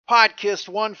Podcast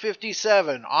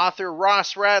 157, author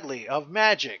Ross Radley of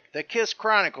Magic, The Kiss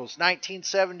Chronicles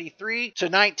 1973 to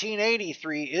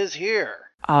 1983 is here.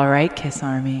 All right, Kiss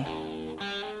Army.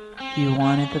 You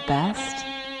wanted the best,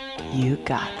 you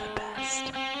got the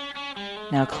best.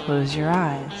 Now close your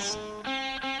eyes.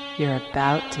 You're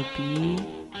about to be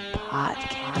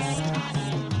podcasted.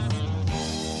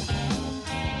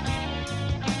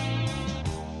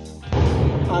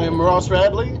 I am Ross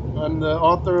Radley. I'm the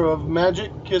author of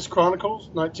Magic, Kiss Chronicles,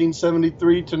 1973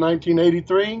 to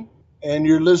 1983, and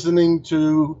you're listening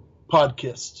to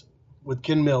Podcast with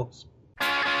Ken Mills.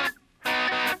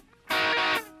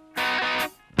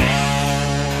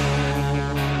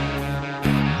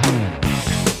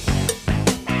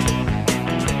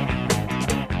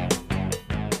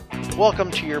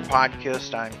 Welcome to your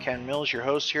podcast. I'm Ken Mills, your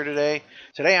host here today.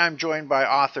 Today I'm joined by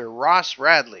author Ross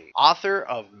Radley, author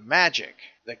of Magic,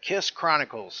 The Kiss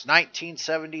Chronicles,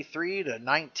 1973 to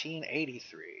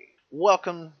 1983.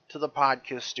 Welcome to the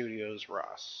podcast studios,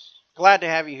 Ross. Glad to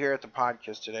have you here at the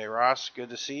podcast today, Ross. Good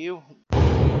to see you.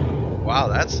 Wow,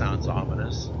 that sounds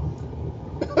ominous.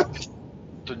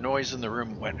 The noise in the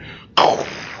room went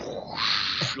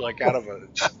like out of an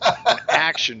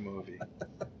action movie.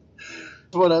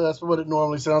 That's what it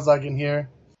normally sounds like in here.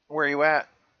 Where are you at?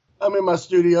 I'm in my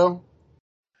studio.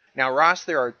 Now, Ross,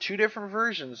 there are two different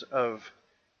versions of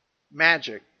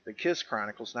Magic, The Kiss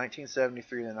Chronicles,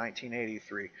 1973 to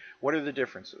 1983. What are the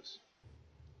differences?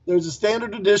 There's a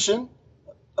standard edition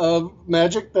of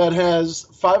Magic that has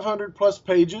 500 plus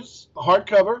pages, a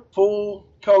hardcover, full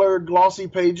color glossy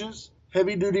pages,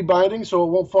 heavy duty binding so it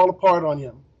won't fall apart on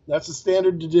you. That's a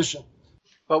standard edition.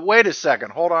 But wait a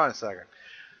second. Hold on a second.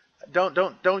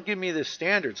 Don't give me this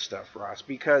standard stuff, Ross,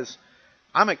 because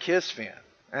I'm a Kiss fan,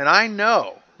 and I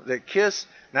know that Kiss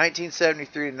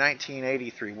 1973 to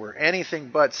 1983 were anything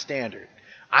but standard.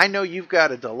 I know you've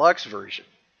got a deluxe version.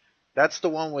 That's the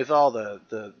one with all the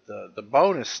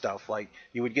bonus stuff, like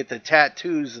you would get the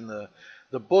tattoos and the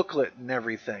booklet and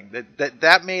everything.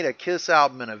 That made a Kiss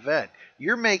album an event.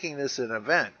 You're making this an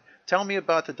event. Tell me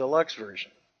about the deluxe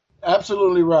version.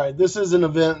 Absolutely right. This is an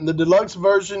event. In the deluxe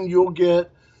version, you'll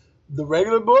get the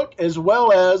regular book as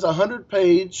well as a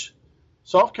 100-page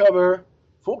softcover,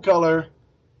 full color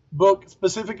book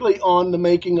specifically on the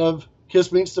making of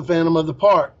Kiss Meets the Phantom of the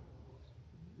Park.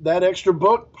 That extra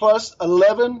book plus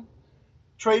 11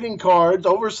 trading cards,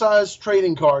 oversized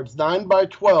trading cards, 9 by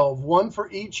 12, one for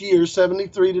each year,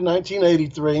 73 to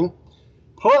 1983,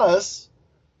 plus,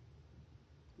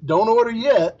 don't order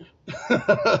yet,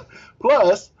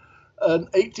 plus an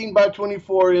 18 by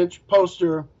 24 inch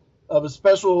poster of a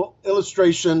special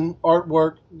illustration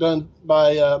artwork done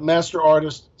by master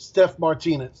artist Steph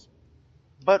Martinez.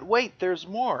 But wait, there's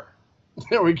more.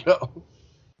 There we go.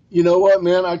 You know what,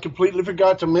 man? I completely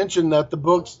forgot to mention that the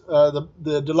books,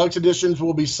 the deluxe editions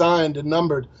will be signed and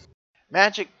numbered.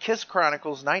 Magic Kiss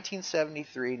Chronicles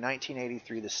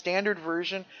 1973-1983. The standard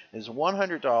version is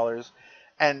 $100,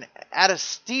 and at a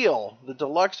steal, the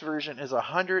deluxe version is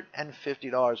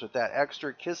 $150 with that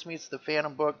extra Kiss Meets the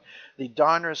Phantom book, the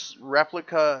Donruss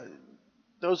replica.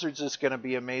 Those are just going to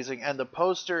be amazing, and the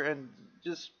poster and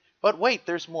just. But wait,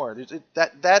 there's more.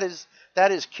 That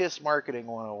is Kiss marketing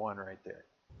 101 right there.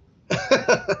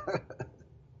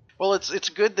 Well, it's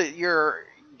good that you're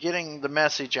getting the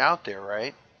message out there,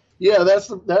 right? Yeah, that's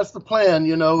the plan.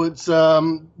 You know, it's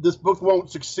this book won't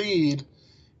succeed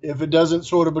if it doesn't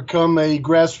sort of become a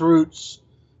grassroots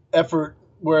effort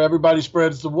where everybody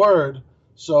spreads the word.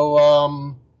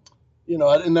 So, you know,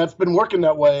 and that's been working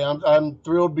that way. I'm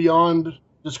thrilled beyond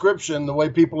description the way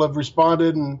people have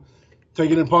responded and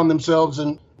taken it upon themselves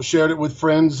and shared it with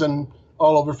friends and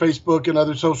all over Facebook and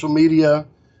other social media.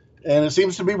 And it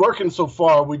seems to be working so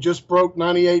far. We just broke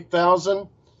 98,000,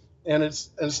 and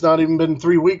it's not even been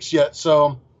 3 weeks yet.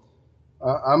 So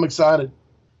I'm excited.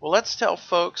 Well, let's tell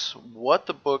folks what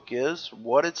the book is,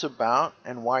 what it's about,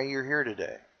 and why you're here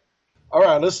today. All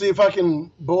right, let's see if I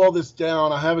can boil this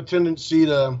down. I have a tendency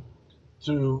to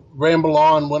ramble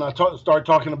on when I start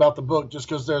talking about the book just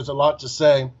because there's a lot to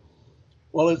say.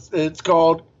 Well, it's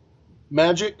called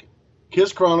Magic,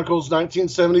 Kiss Chronicles,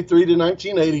 1973 to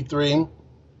 1983,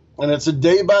 and it's a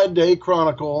day-by-day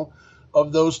chronicle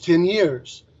of those 10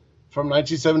 years, from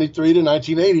 1973 to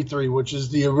 1983, which is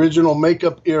the original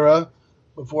makeup era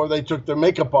before they took their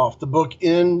makeup off. The book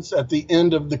ends at the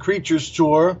end of the Creatures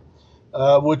tour,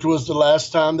 which was the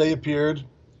last time they appeared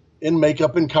in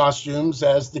makeup and costumes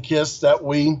as the Kiss that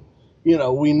we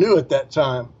knew at that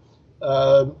time.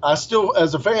 I still,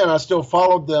 as a fan, I still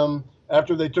followed them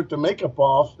after they took the makeup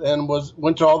off and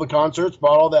went to all the concerts,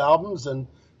 bought all the albums, and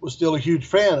was still a huge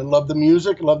fan and loved the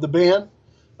music, loved the band.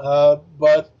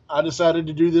 But I decided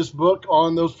to do this book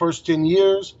on those first 10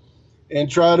 years and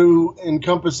try to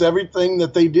encompass everything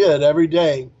that they did every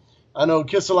day. I know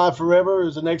Kiss Alive Forever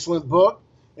is an excellent book,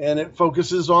 and it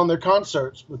focuses on their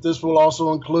concerts, but this will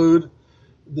also include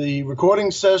the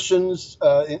recording sessions,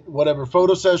 whatever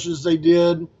photo sessions they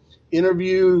did,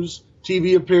 interviews,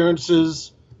 TV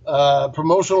appearances,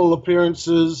 promotional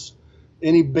appearances,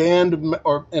 any band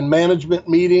and management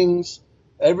meetings.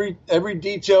 Every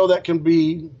detail that can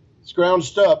be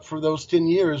scrounged up for those 10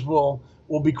 years will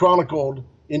be chronicled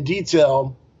in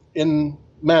detail in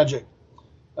Magic.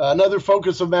 Another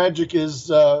focus of Magic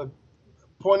is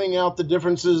pointing out the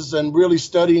differences and really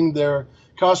studying their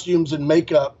costumes and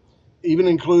makeup, even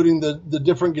including the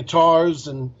different guitars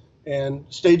and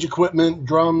stage equipment,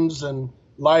 drums and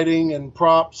lighting and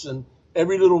props, and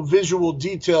every little visual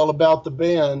detail about the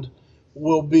band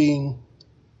will be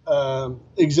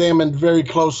examined very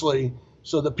closely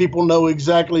so that people know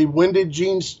exactly when did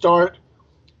Gene start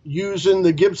using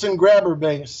the Gibson Grabber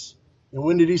bass, and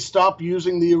when did he stop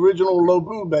using the original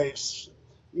Lobu bass,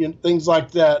 things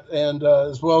like that, and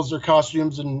as well as their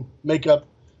costumes and makeup.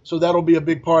 So that'll be a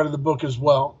big part of the book as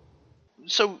well.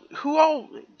 So, who all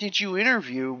did you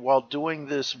interview while doing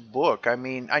this book? I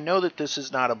mean, I know that this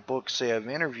is not a book, say, of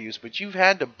interviews, but you've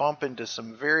had to bump into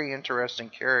some very interesting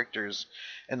characters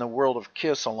in the world of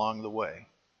Kiss along the way.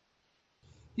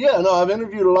 Yeah, no, I've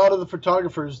interviewed a lot of the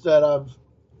photographers that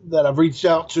I've reached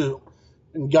out to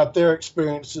and got their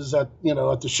experiences at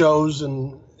the shows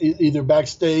and either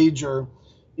backstage or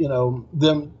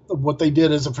them what they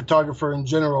did as a photographer in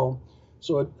general.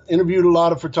 So I interviewed a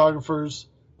lot of photographers,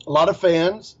 a lot of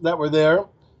fans that were there.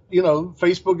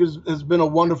 Facebook has been a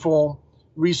wonderful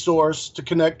resource to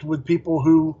connect with people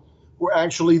who were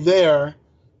actually there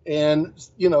and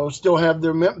still have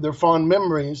their fond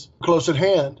memories close at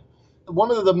hand. One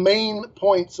of the main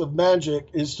points of Magic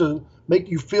is to make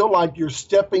you feel like you're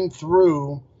stepping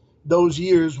through those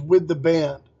years with the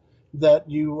band, that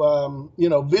you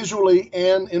visually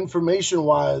and information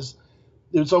wise,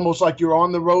 it's almost like you're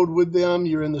on the road with them,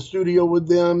 you're in the studio with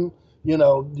them,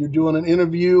 you're doing an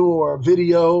interview or a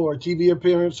video or a TV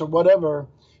appearance or whatever.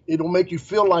 It'll make you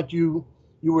feel like you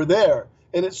were there.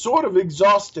 And it's sort of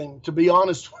exhausting, to be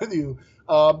honest with you.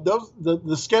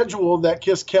 The schedule that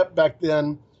Kiss kept back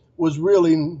then was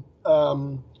really,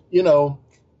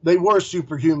 they were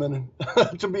superhuman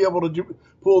to be able to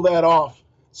pull that off.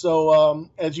 So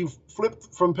as you flip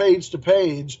from page to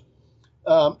page,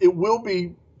 it will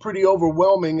be pretty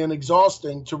overwhelming and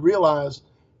exhausting to realize,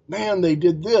 man, they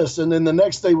did this, and then the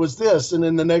next day was this, and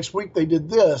then the next week they did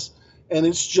this, and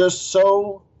it's just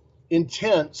so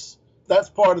intense. That's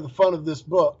part of the fun of this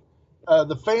book.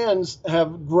 The fans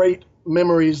have great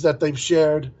memories that they've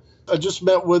shared. I just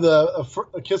met with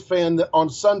a Kiss fan that on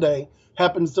Sunday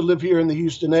happens to live here in the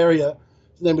Houston area.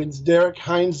 His name is Derek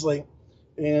Hinesley,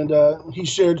 and he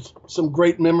shared some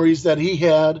great memories that he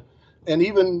had, and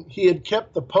even he had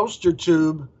kept the poster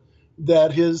tube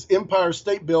that his Empire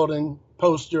State Building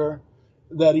poster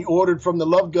that he ordered from the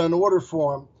Love Gun order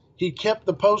form. He kept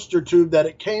the poster tube that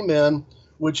it came in,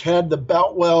 which had the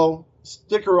Boutwell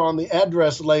sticker on the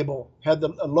address label, had the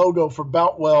logo for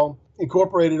Boutwell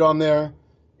incorporated on there.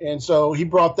 And so he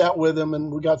brought that with him,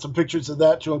 and we got some pictures of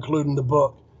that to include in the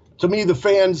book. To me, the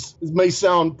fans, it may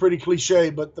sound pretty cliche,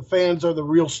 but the fans are the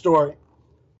real story.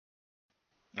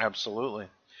 Absolutely.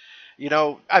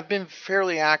 I've been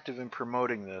fairly active in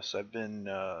promoting this. I've been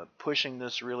pushing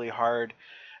this really hard.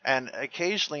 And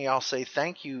occasionally I'll say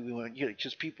thank you,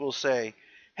 because people say,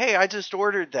 hey, I just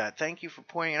ordered that. Thank you for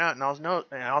pointing it out.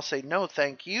 And I'll say, no,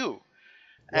 thank you.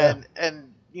 Yeah.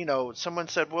 And someone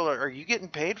said, well, are you getting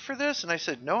paid for this? And I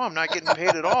said, no, I'm not getting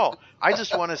paid at all. I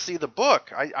just want to see the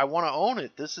book. I want to own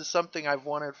it. This is something I've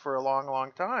wanted for a long,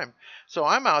 long time. So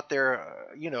I'm out there,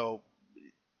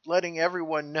 letting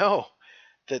everyone know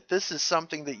that this is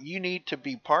something that you need to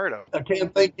be part of. I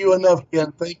can't thank you enough,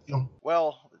 Ken. Thank you.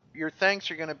 Well, your thanks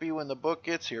are going to be when the book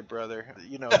gets here, brother.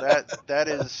 That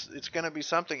is, it's going to be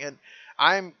something. And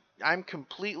I'm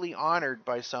completely honored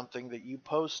by something that you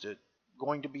posted.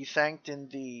 Going to be thanked in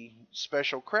the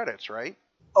special credits, right?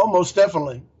 Oh, most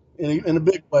definitely, in a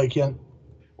big way, Ken.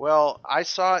 Well, I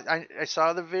saw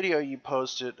the video you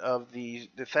posted of the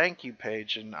thank you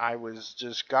page, and I was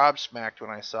just gobsmacked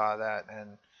when I saw that,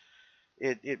 and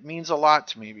it means a lot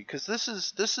to me, because this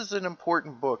is an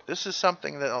important book. This is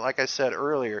something that, like I said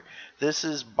earlier, this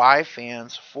is by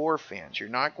fans for fans. You're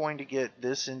not going to get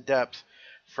this in depth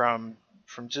from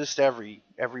just every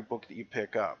book that you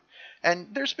pick up. And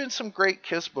there's been some great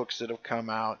Kiss books that have come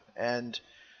out, and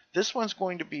this one's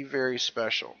going to be very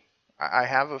special. I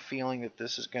have a feeling that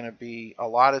this is going to be a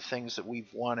lot of things that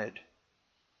we've wanted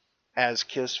as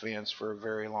Kiss fans for a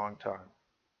very long time.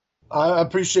 I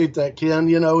appreciate that, Ken.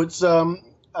 It's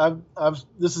I've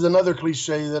this is another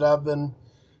cliche that I've been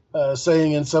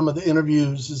saying in some of the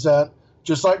interviews, is that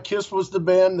just like Kiss was the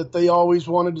band that they always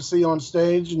wanted to see on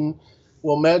stage, and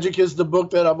well, Magic is the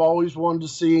book that I've always wanted to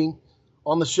see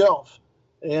on the shelf.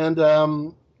 And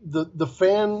the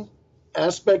fan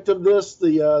aspect of this,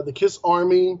 the Kiss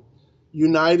Army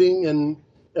uniting and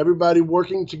everybody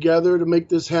working together to make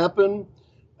this happen,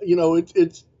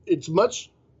 it's much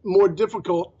more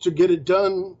difficult to get it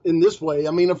done in this way.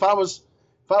 I mean, if I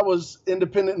was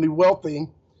independently wealthy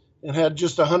and had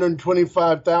just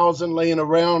 125,000 laying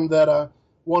around that I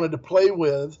wanted to play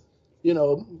with,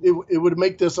 it would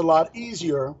make this a lot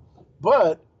easier,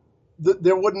 but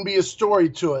there wouldn't be a story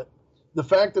to it. The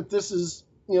fact that this is,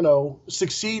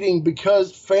 succeeding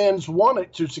because fans want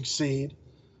it to succeed,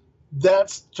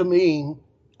 that's, to me,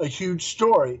 a huge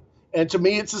story. And to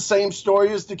me, it's the same story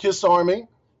as the Kiss Army.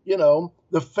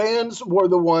 The fans were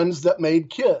the ones that made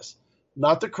Kiss,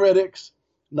 not the critics,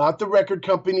 not the record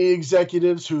company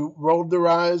executives who rolled their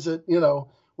eyes at,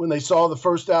 when they saw the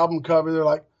first album cover. They're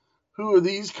like, who are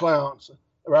these clowns,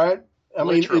 right? I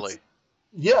mean, Literally.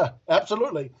 Yeah,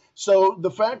 absolutely. So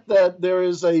the fact that there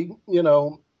is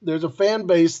there's a fan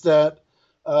base that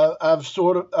I've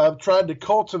tried to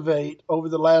cultivate over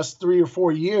the last 3 or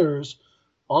 4 years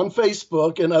on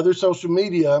Facebook and other social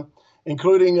media,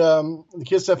 including the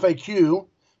Kiss FAQ.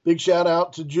 Big shout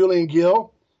out to Julian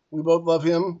Gill. We both love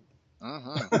him.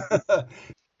 Mm-hmm.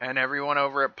 And everyone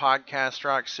over at Podcast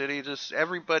Rock City, just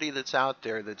everybody that's out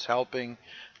there that's helping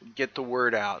get the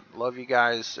word out. Love you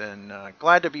guys, and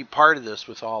glad to be part of this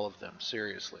with all of them,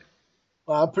 seriously.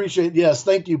 I appreciate it. Yes,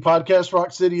 thank you. Podcast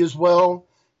Rock City as well.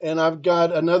 And I've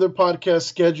got another podcast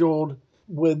scheduled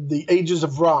with the Ages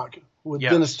of Rock with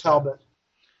Dennis Talbot.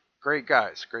 Great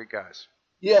guys.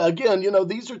 Yeah, again,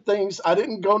 these are things, I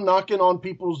didn't go knocking on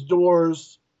people's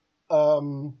doors.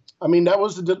 I mean, that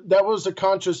was a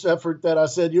conscious effort that I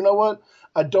said, you know what?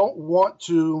 I don't want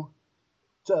to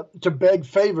beg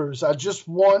favors. I just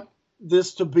want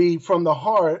this to be from the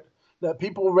heart, that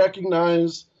people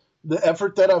recognize the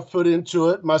effort that I've put into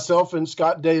it, myself and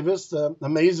Scott Davis, the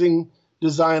amazing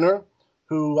designer,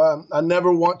 who I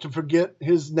never want to forget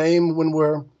his name when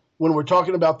we're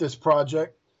talking about this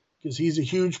project, because he's a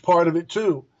huge part of it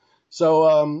too.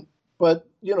 So, but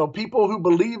people who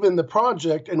believe in the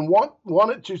project and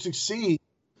want it to succeed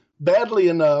badly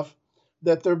enough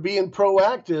that they're being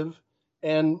proactive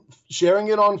and sharing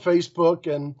it on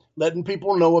Facebook and letting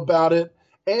people know about it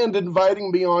and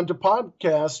inviting me on to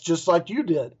podcasts just like you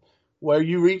did, where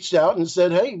you reached out and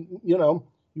said, hey, you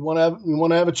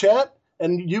want to have a chat?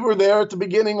 And you were there at the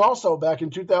beginning also back in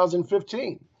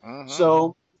 2015. Mm-hmm.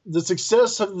 So the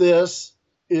success of this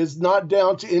is not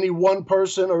down to any one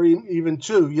person or even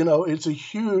two. It's a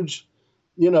huge,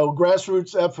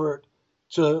 grassroots effort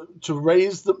to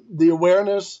raise the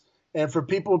awareness and for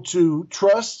people to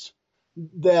trust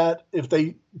that if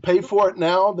they pay for it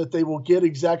now, that they will get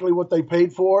exactly what they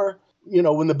paid for,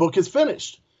 when the book is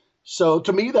finished. So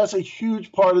to me, that's a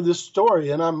huge part of this story,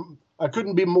 and I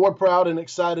couldn't be more proud and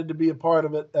excited to be a part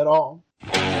of it at all.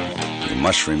 You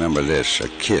must remember this, a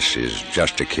kiss is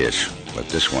just a kiss, but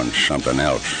this one's something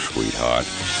else, sweetheart.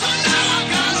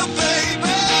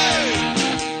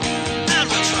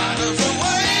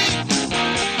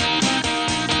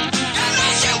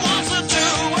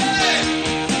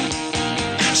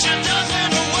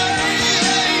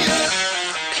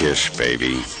 Kiss,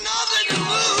 baby.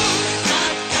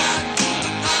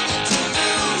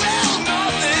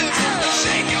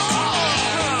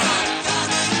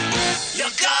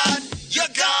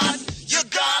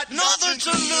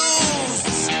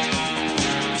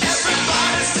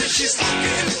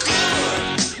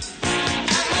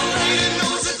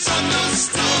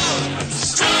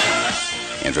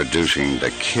 Introducing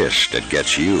the kiss that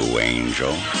gets you,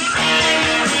 Angel.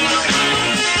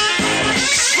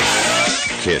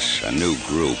 Kiss, a new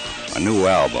group, a new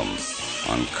album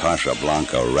on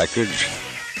Casablanca Records.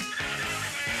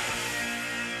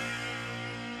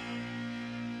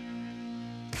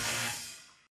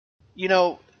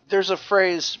 There's a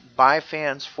phrase, by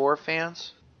fans, for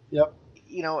fans. Yep.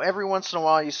 Every once in a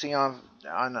while you see on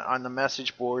the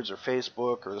message boards or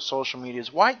Facebook or the social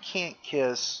medias, why can't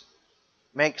Kiss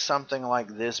make something like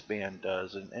this band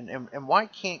does? And why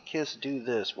can't Kiss do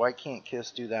this? Why can't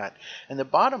Kiss do that? And the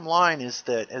bottom line is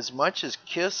that as much as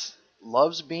Kiss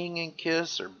loves being in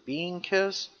Kiss or being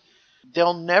Kiss,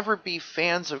 they'll never be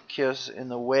fans of Kiss in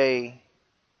the way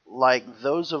like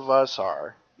those of us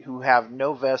are who have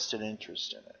no vested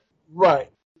interest in it. Right.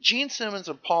 Gene Simmons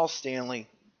and Paul Stanley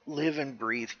live and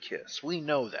breathe Kiss. We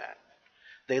know that.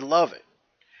 They love it.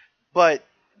 But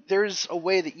there's a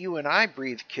way that you and I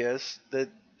breathe Kiss that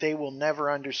they will never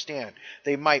understand.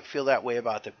 They might feel that way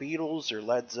about the Beatles or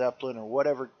Led Zeppelin or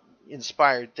whatever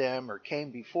inspired them or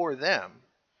came before them.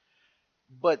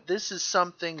 But this is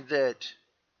something that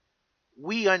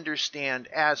we understand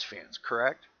as fans,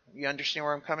 correct? You understand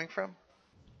where I'm coming from?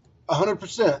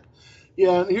 100%.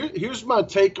 Yeah, and here's my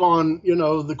take on,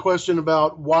 the question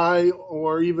about why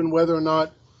or even whether or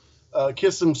not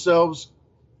Kiss themselves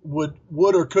would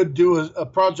or could do a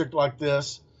project like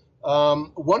this.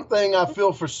 One thing I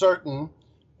feel for certain,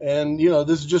 and,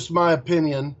 this is just my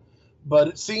opinion, but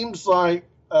it seems like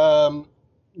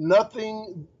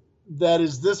nothing that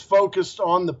is this focused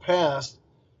on the past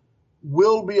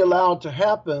will be allowed to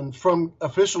happen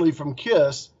officially from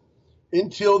Kiss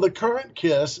until the current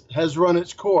Kiss has run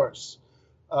its course.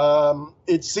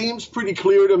 It seems pretty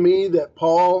clear to me that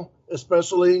Paul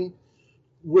especially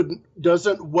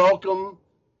doesn't welcome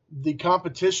the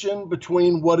competition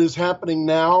between what is happening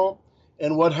now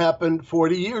and what happened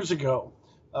 40 years ago.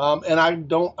 And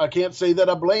I can't say that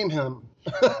I blame him.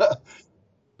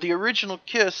 The original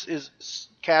Kiss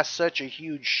cast such a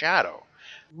huge shadow.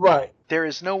 Right. There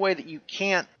is no way that you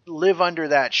can't live under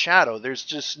that shadow. There's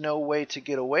just no way to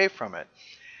get away from it.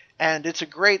 And it's a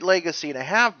great legacy to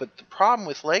have, but the problem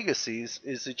with legacies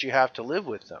is that you have to live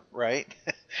with them, right?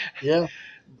 Yeah.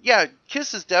 Yeah,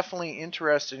 Kiss is definitely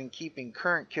interested in keeping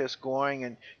current Kiss going,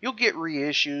 and you'll get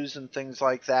reissues and things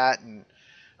like that, and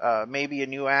maybe a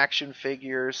new action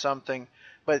figure or something.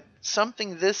 But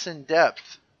something this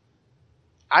in-depth,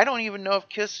 I don't even know if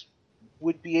Kiss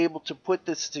would be able to put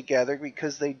this together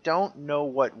because they don't know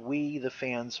what we, the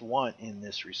fans, want in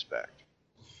this respect.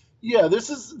 Yeah, this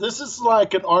is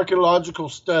like an archaeological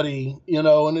study,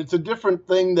 and it's a different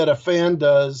thing that a fan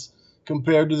does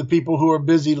compared to the people who are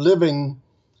busy living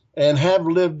and have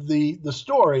lived the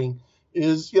story.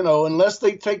 Is, unless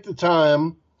they take the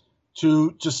time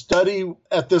to study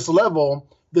at this level,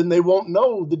 then they won't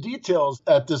know the details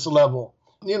at this level.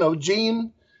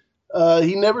 Gene,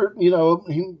 he never, he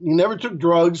never took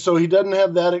drugs, so he doesn't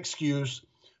have that excuse.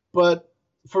 But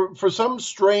for some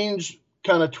strange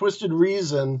kind of twisted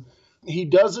reason, he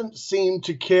doesn't seem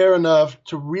to care enough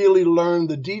to really learn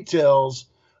the details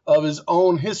of his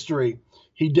own history.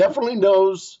 He definitely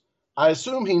knows, I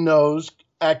assume he knows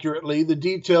accurately, the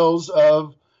details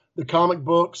of the comic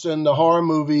books and the horror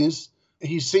movies.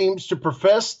 He seems to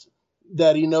profess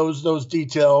that he knows those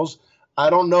details. I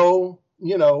don't know,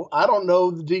 I don't know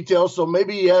the details, so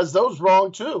maybe he has those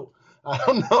wrong too. I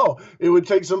don't know. It would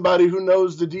take somebody who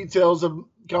knows the details of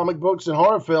comic books and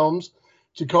horror films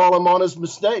to call him on his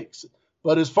mistakes.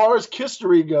 But as far as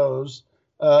history goes,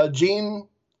 Gene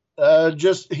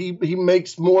he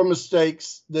makes more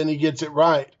mistakes than he gets it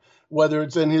right, whether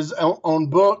it's in his own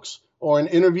books or in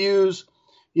interviews.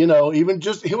 He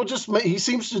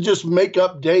seems to just make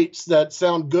up dates that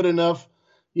sound good enough,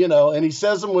 and he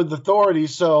says them with authority,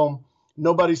 so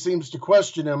nobody seems to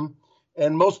question him.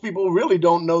 And most people really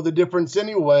don't know the difference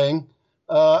anyway.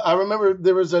 I remember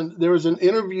there was an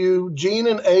interview. Gene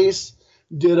and Ace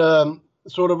did a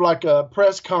sort of like a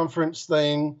press conference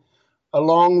thing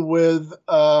along with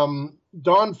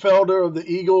Don Felder of the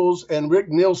Eagles and Rick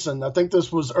Nielsen. I think this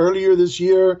was earlier this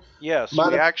year. Yes,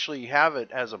 we actually have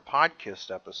it as a podcast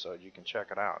episode. You can check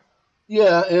it out.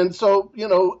 Yeah, and so,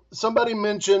 somebody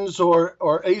mentions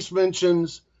or Ace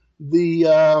mentions the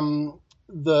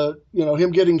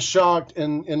him getting shocked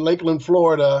in Lakeland,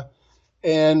 Florida,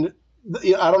 and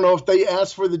I don't know if they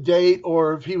asked for the date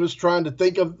or if he was trying to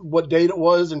think of what date it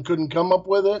was and couldn't come up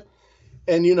with it.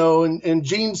 And, and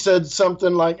Gene said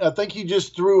something like, I think he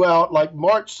just threw out like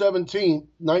March 17th,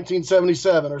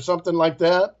 1977 or something like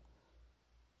that.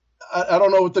 I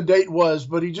don't know what the date was,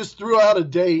 but he just threw out a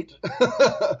date.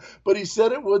 But he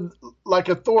said it with like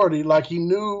authority, like he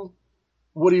knew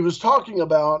what he was talking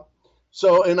about.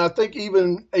 So, and I think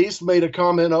even Ace made a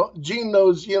comment, Gene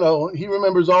knows, he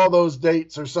remembers all those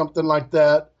dates or something like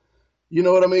that. You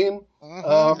know what I mean?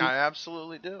 Mm-hmm. I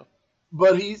absolutely do.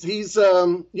 But he's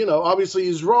obviously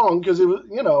he's wrong because it was,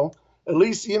 at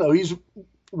least, he's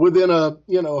within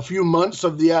a few months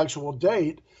of the actual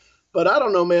date. But I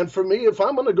don't know, man, for me, if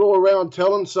I'm going to go around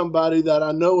telling somebody that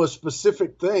I know a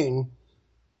specific thing,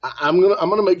 I'm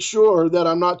gonna make sure that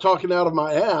I'm not talking out of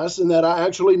my ass and that I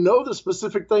actually know the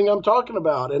specific thing I'm talking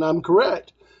about and I'm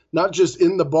correct, not just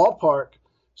in the ballpark.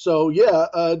 So yeah,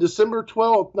 December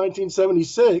 12th,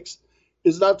 1976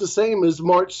 is not the same as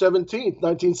March 17th,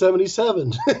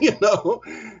 1977.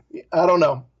 I don't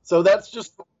know. So that's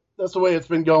the way it's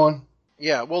been going.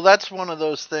 Yeah, well, that's one of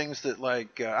those things that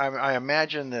I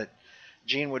imagine that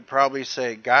Gene would probably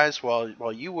say, guys,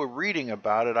 while you were reading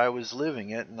about it, I was living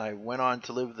it, and I went on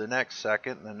to live the next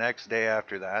second and the next day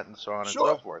after that, and so on and so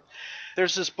Sure. forth.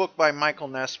 There's this book by Michael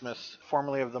Nesmith,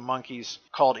 formerly of the Monkees,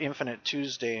 called Infinite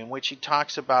Tuesday, in which he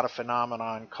talks about a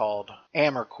phenomenon called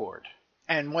Amarcord.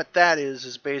 And what that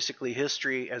is basically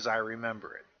history as I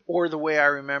remember it, or the way I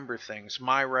remember things,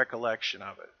 my recollection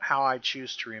of it, how I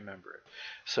choose to remember it.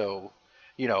 So,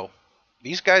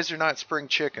 these guys are not spring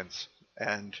chickens.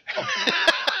 And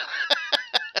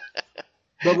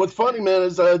But what's funny, man,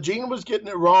 is Gene was getting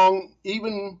it wrong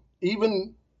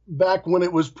even back when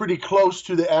it was pretty close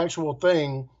to the actual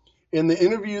thing. In the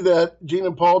interview that Gene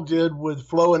and Paul did with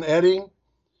Flo and Eddie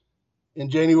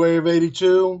in January of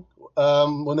 '82,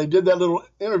 when they did that little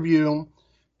interview,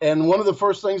 and one of the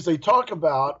first things they talk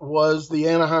about was the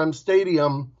Anaheim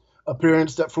Stadium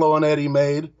appearance that Flo and Eddie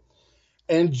made.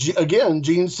 And again,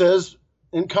 Gene says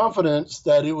in confidence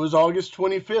that it was August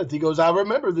 25th. He goes, I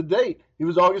remember the date. It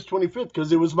was August 25th because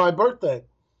it was my birthday.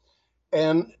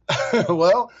 And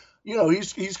well,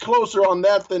 he's closer on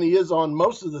that than he is on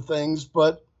most of the things.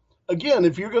 But again,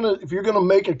 if you're gonna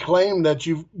make a claim that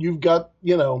you've got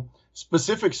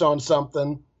specifics on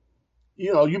something,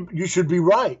 you should be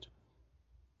right.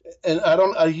 And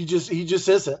he just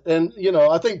isn't. And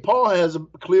I think Paul has a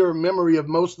clearer memory of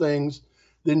most things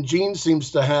than Gene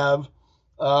seems to have.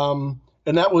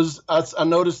 And that was, I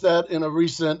noticed that in a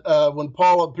recent, when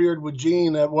Paul appeared with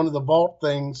Gene at one of the vault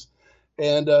things,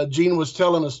 and Gene was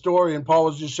telling a story, and Paul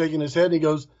was just shaking his head, and he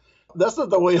goes, that's not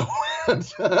the way it went.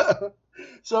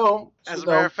 So, as a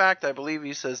matter of fact, I believe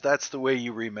he says that's the way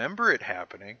you remember it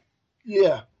happening.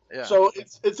 Yeah. So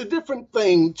it's a different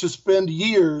thing to spend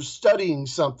years studying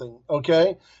something,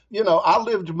 okay? I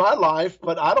lived my life,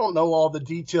 but I don't know all the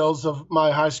details of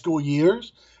my high school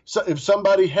years. So if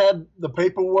somebody had the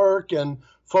paperwork and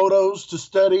photos to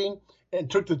study and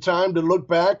took the time to look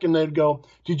back, and they'd go,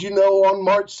 did you know on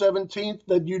March 17th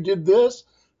that you did this?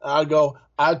 I go,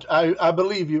 I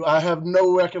believe you. I have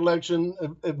no recollection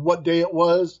of what day it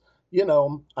was.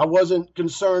 I wasn't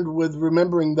concerned with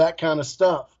remembering that kind of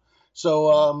stuff.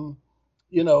 So,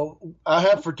 I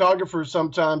have photographers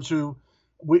sometimes who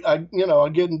I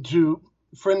get into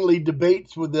friendly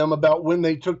debates with them about when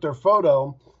they took their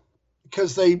photo,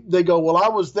 because they go, well, I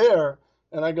was there.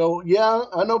 And I go, yeah,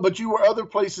 I know, but you were other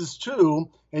places too,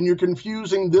 and you're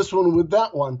confusing this one with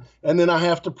that one. And then I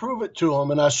have to prove it to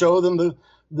them, and I show them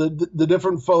the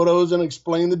different photos and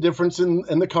explain the difference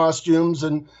in the costumes,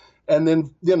 and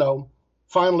then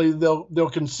finally they'll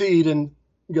concede and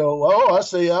go, oh, I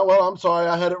see. Well, I'm sorry,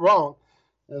 I had it wrong,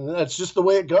 and that's just the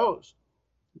way it goes.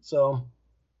 So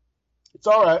it's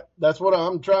all right. That's what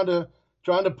I'm trying to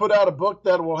put out, a book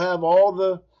that will have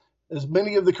as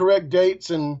many of the correct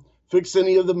dates and fix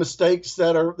any of the mistakes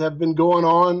that have been going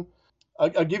on.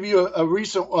 I'll give you a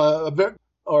recent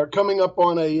or coming up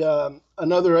on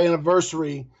another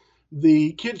anniversary.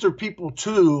 The Kids Are People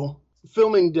 2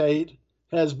 filming date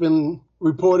has been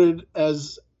reported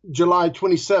as July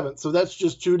 27th, so that's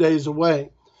just 2 days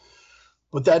away.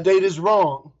 But that date is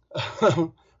wrong.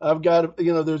 I've got,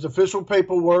 there's official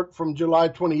paperwork from July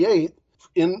 28th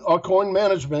in our coin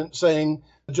management saying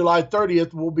July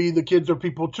 30th will be the Kids Are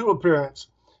People 2 appearance.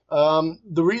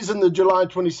 The reason the July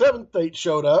 27th date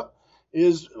showed up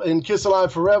is in Kiss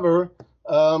Alive Forever.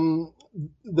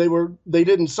 They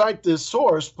didn't cite this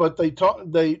source, but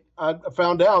I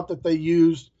found out that they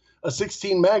used a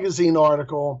 16 magazine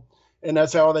article, and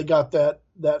that's how they got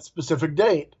that specific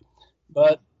date.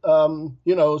 But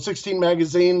 16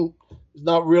 magazine is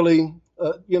not really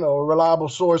a reliable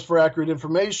source for accurate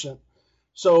information.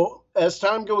 So as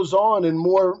time goes on and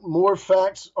more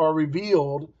facts are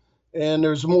revealed, and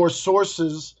there's more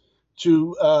sources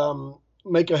to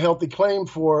make a healthy claim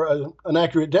for an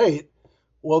accurate date,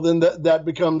 well, then that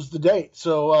becomes the date.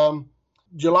 So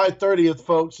July 30th,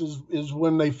 folks, is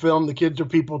when they film The Kids Are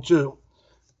People 2.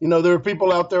 There are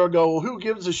people out there who go, well, who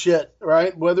gives a shit,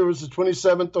 right? Whether it was the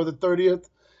 27th or the 30th.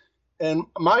 And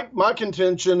my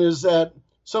contention is that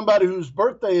somebody whose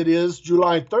birthday it is,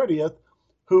 July 30th,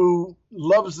 who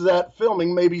loves that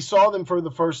filming, maybe saw them for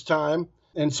the first time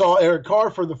and saw Eric Carr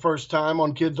for the first time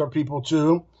on Kids Are People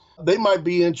 2, they might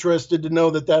be interested to know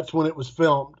that that's when it was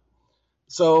filmed.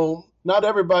 So not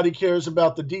everybody cares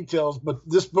about the details, but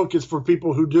this book is for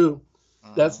people who do.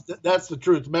 That's the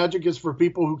truth. Magic is for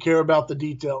people who care about the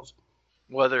details.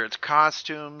 Whether it's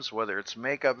costumes, whether it's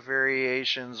makeup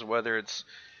variations, whether it's...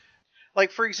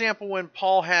 Like, for example, when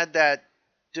Paul had that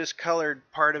discolored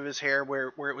part of his hair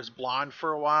where it was blonde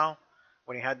for a while,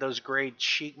 when he had those gray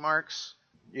cheek marks,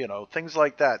 things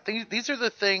like that. These are the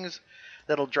things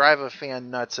that'll drive a fan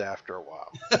nuts after a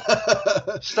while.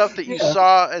 Stuff that you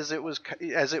saw as it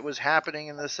was happening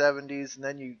in the 70s, and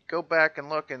then you go back and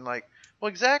look and like, well,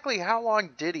 exactly how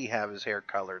long did he have his hair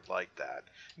colored like that?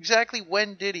 Exactly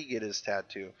when did he get his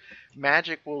tattoo?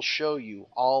 Magic will show you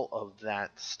all of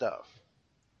that stuff.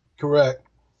 Correct.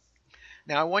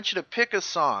 Now I want you to pick a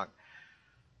song.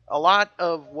 A lot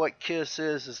of what Kiss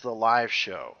is the live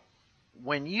show.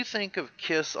 When you think of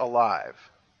Kiss Alive,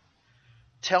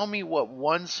 tell me what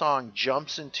one song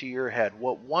jumps into your head,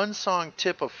 what one song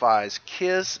typifies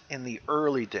Kiss in the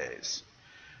early days.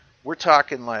 We're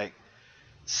talking like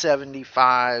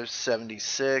 75,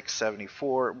 76,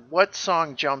 74. What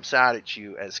song jumps out at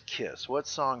you as Kiss? What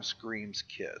song screams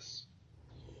Kiss?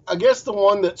 I guess the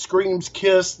one that screams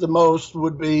Kiss the most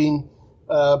would be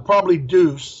probably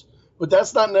Deuce, but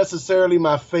that's not necessarily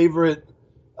my favorite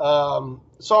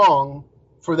song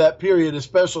for that period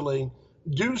especially.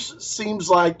 Deuce seems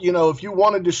like, you know, if you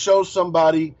wanted to show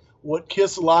somebody what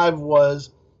Kiss Live was,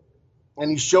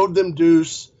 and you showed them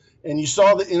Deuce, and you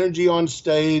saw the energy on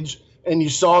stage, and you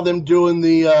saw them doing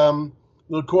the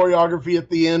choreography at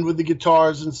the end with the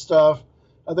guitars and stuff,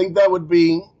 I think that would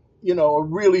be, you know, a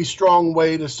really strong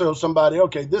way to show somebody,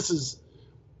 okay, this is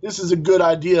a good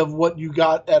idea of what you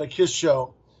got at a Kiss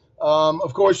show.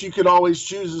 Of course, you could always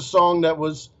choose a song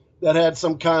that had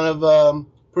some kind of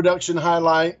production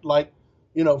highlight, like,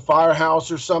 you know, Firehouse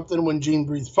or something, when Gene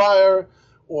breathes fire,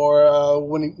 or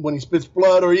when he spits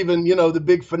blood, or even, you know, the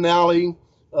big finale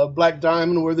of Black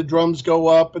Diamond, where the drums go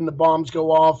up and the bombs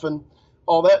go off and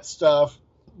all that stuff.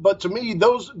 But to me,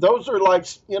 those are like,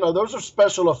 you know, those are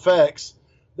special effects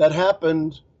that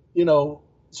happened, you know,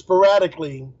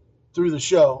 sporadically through the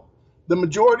show. The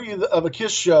majority of a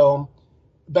Kiss show,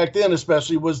 back then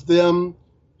especially, was them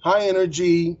high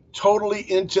energy, totally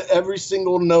into every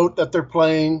single note that they're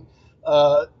playing,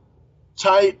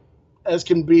 tight as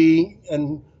can be,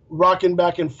 and rocking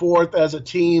back and forth as a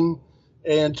team.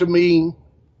 And to me,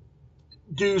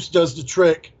 Deuce does the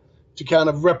trick to kind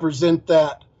of represent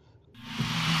that.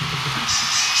 All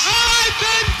right,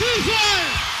 then, Deuce,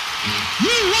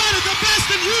 you wanted the best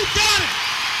and you got it.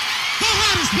 The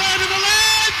hottest band in the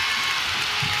land,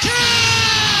 Kiss!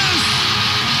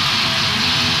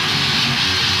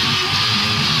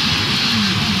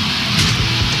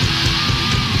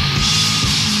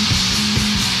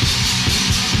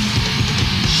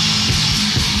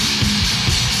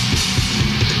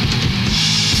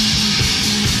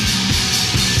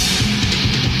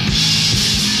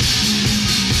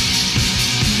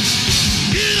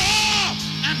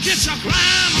 Get your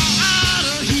grandma out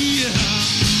of here.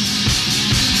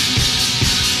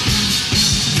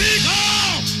 Big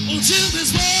old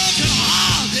Jimmy's working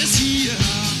hard this year.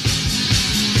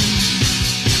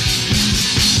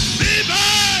 Baby,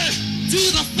 do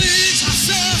the things I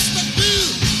said to do.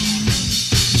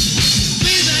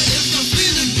 Baby, if you're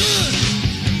feeling good.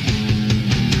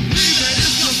 Baby,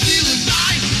 if you're feeling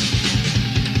right.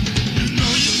 You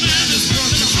know your man is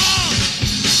working hard.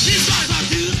 He's right about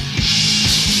you.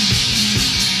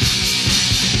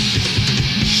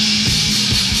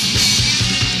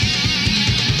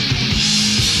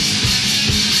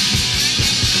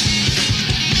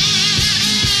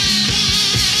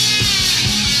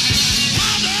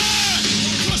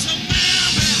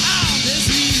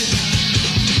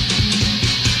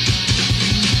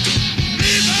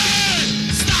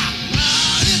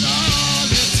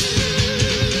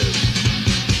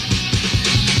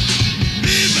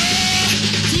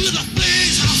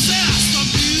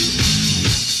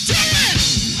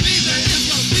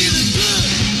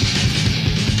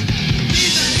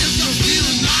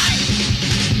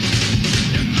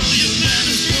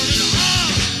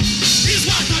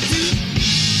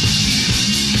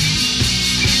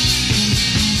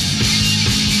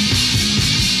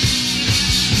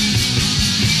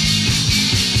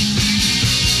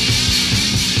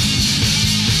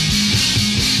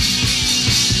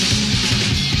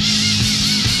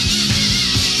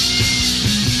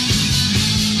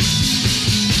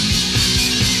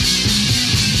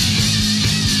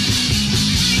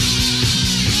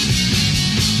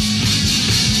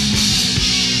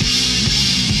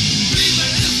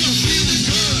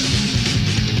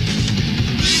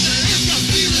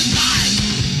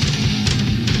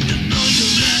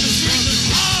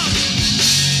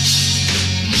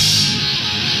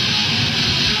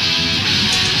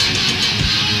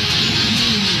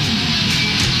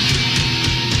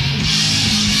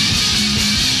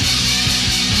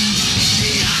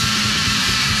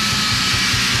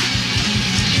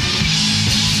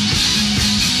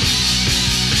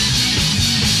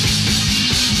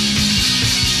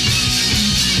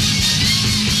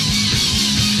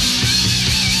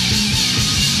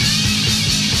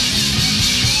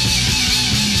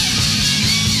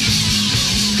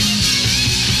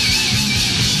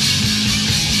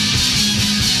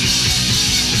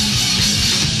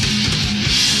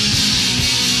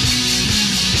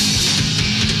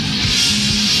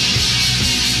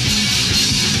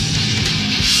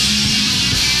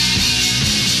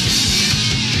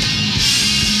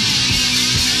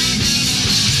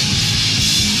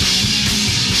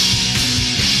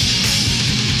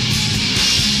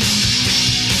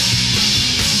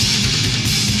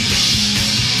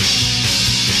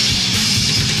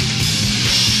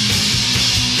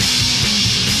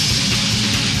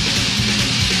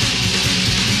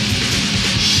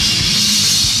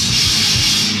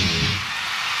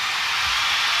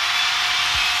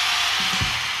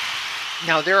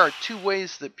 Now, there are two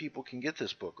ways that people can get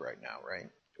this book right now, right?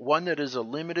 One that is a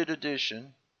limited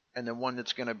edition, and then one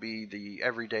that's going to be the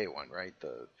everyday one, right?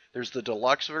 There's the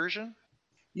deluxe version.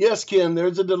 Yes, Ken,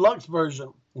 there's a deluxe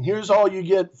version. And here's all you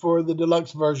get for the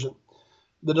deluxe version.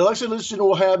 The deluxe edition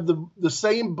will have the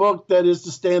same book that is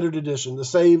the standard edition, the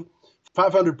same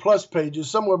 500 plus pages,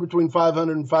 somewhere between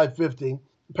 500 and 550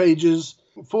 pages,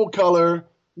 full color,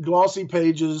 glossy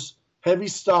pages, heavy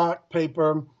stock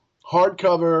paper,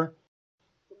 hardcover,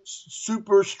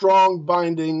 super strong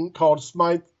binding called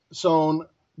Smythe Sewn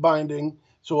binding,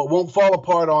 so it won't fall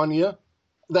apart on you.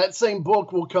 That same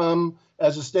book will come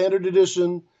as a standard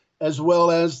edition as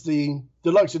well as the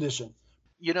deluxe edition.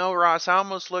 You know, Ross, I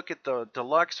almost look at the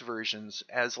deluxe versions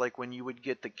as like when you would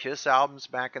get the Kiss albums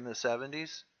back in the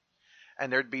 70s,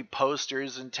 and there'd be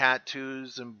posters and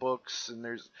tattoos and books, and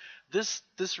there's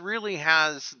this really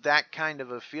has that kind of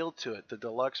a feel to it. The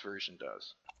deluxe version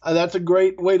does. That's a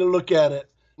great way to look at it.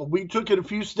 We took it a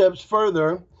few steps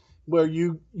further, where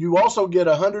you also get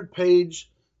a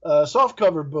 100-page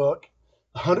softcover book,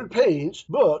 100-page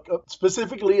book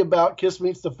specifically about Kiss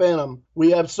Meets the Phantom.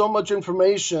 We have so much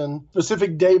information,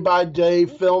 specific day-by-day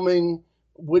filming,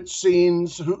 which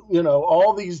scenes,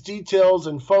 all these details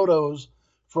and photos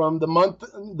from the month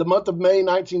of May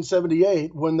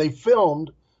 1978 when they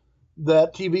filmed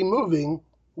that TV movie.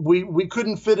 We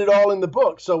couldn't fit it all in the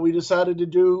book, so we decided to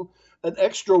do an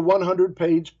extra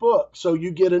 100-page book. So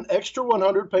you get an extra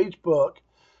 100-page book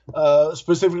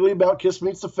specifically about Kiss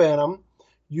Meets the Phantom.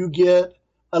 You get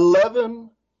 11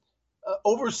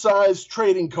 oversized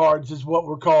trading cards is what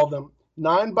we're called them.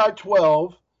 9 by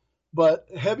 12, but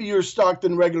heavier stock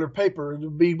than regular paper. It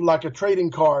would be like a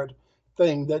trading card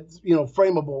thing that's,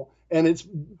 frameable. And it's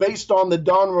based on the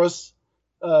Donruss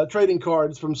trading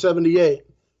cards from 78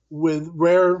 with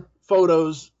rare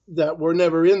photos that were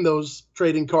never in those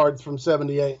trading cards from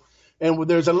 78. And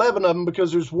there's 11 of them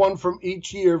because there's one from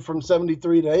each year from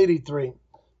 73 to 83.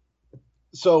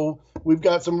 So we've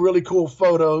got some really cool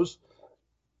photos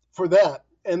for that.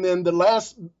 And then the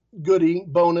last goodie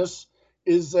bonus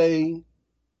is an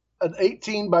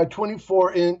 18 by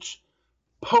 24 inch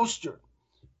poster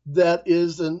that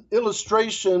is an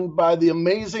illustration by the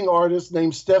amazing artist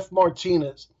named Steph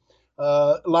Martinez.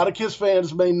 A lot of Kiss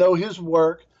fans may know his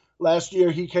work. Last year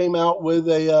he came out with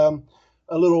a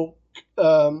little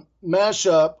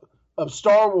mashup of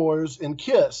Star Wars and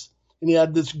Kiss. And he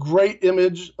had this great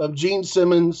image of Gene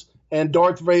Simmons and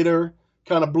Darth Vader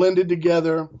kind of blended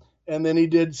together. And then he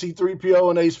did C-3PO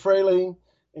and Ace Frehley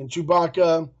and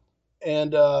Chewbacca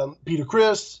and Peter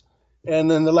Criss.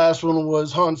 And then the last one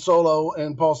was Han Solo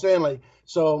and Paul Stanley.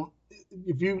 So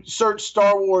if you search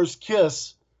Star Wars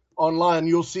Kiss online,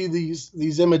 you'll see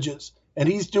these images. And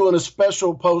he's doing a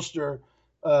special poster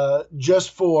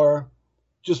just for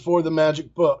the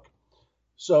Magic book.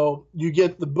 So you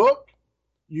get the book.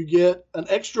 You get an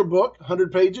extra book,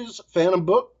 100 pages, Phantom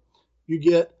book. You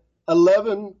get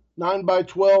 11 9 by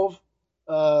 12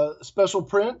 special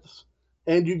prints,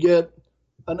 and you get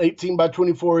an 18 by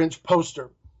 24 inch poster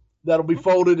that'll be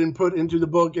folded and put into the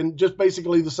book, and just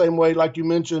basically the same way like you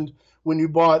mentioned when you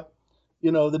bought,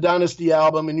 the Dynasty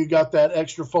album and you got that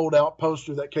extra fold-out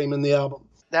poster that came in the album.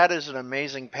 That is an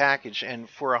amazing package, and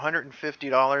for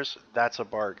 $150, that's a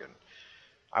bargain.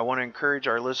 I want to encourage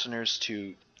our listeners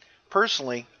to...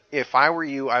 Personally, if I were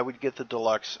you, I would get the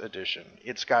deluxe edition.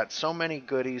 It's got so many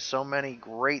goodies, so many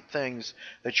great things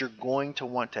that you're going to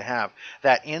want to have.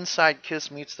 That Inside Kiss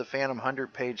Meets the Phantom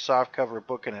 100-page softcover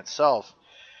book in itself,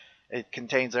 it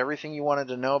contains everything you wanted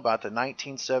to know about the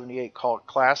 1978 cult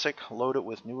classic, loaded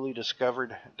with newly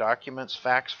discovered documents,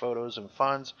 facts, photos, and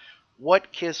funds.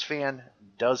 What Kiss fan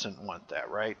doesn't want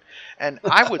that, right? And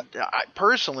I would,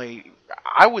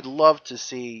 I would love to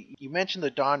see, you mentioned the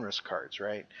Donruss cards,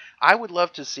 right? I would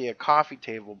love to see a coffee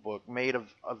table book made of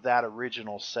that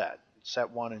original set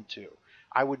 1 and 2.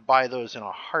 I would buy those in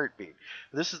a heartbeat.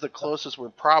 This is the closest we're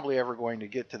probably ever going to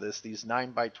get to this, these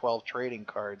 9 by 12 trading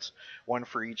cards, one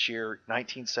for each year,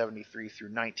 1973 through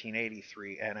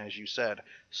 1983, and as you said,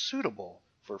 suitable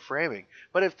for framing.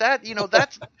 But if that,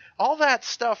 that's all that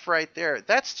stuff right there,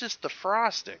 that's just the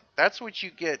frosting. That's what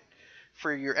you get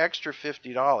for your extra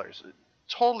 $50.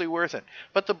 Totally worth it.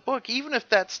 But the book, even if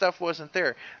that stuff wasn't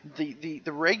there, the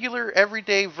regular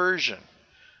everyday version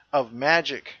of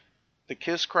Magic, the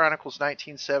Kiss Chronicles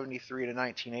 1973 to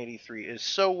 1983, is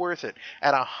so worth it.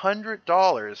 At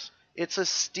 $100, it's a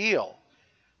steal.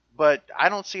 But I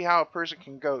don't see how a person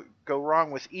can go wrong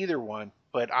with either one.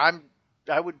 But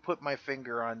I would put my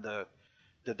finger on the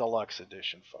deluxe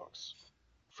edition, folks.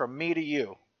 From me to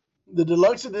you. The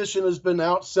deluxe edition has been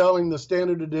outselling the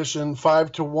standard edition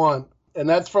 5 to 1. And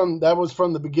that was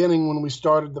from the beginning when we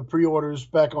started the pre-orders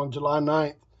back on July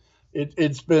 9th.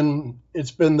 It's been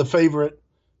the favorite,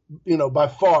 by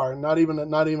far, not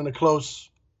even a close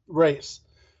race.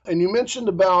 And you mentioned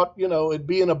about, it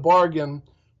being a bargain.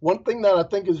 One thing that I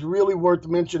think is really worth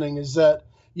mentioning is that,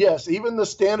 yes, even the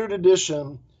standard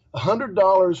edition,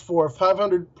 $100 for a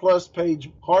 500-plus page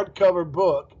hardcover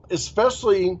book,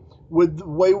 especially with the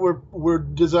way we're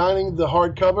designing the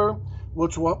hardcover,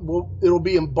 which it'll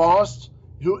be embossed.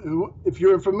 If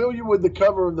you're familiar with the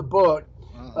cover of the book,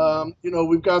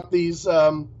 we've got these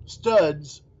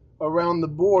studs around the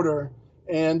border,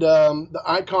 and the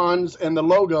icons and the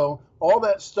logo. All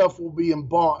that stuff will be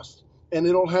embossed, and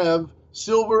it'll have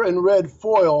silver and red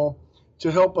foil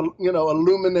to help,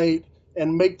 illuminate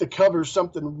and make the cover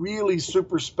something really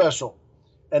super special.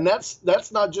 And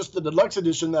that's not just the deluxe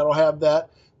edition that'll have that.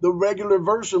 The regular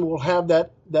version will have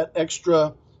that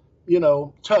extra,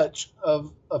 touch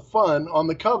of fun on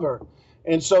the cover.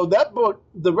 And so that book,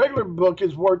 the regular book,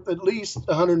 is worth at least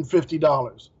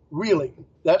 $150. Really,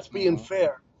 that's being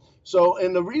fair. So,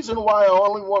 and the reason why I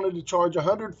only wanted to charge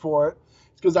 $100 for it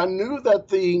is because I knew that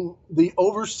the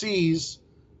overseas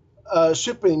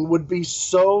shipping would be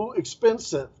so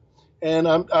expensive. And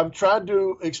I've tried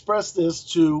to express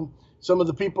this to some of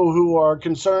the people who are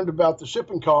concerned about the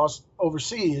shipping costs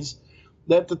overseas,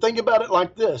 that to think about it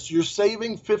like this: you're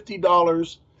saving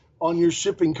 $50 on your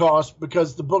shipping costs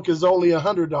because the book is only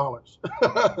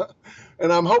 $100.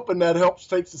 And I'm hoping that helps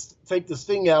take the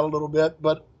sting out a little bit,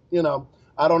 but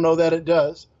I don't know that it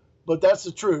does. But that's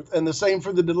the truth. And the same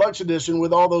for the deluxe edition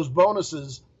with all those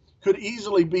bonuses could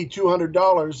easily be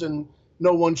 $200, and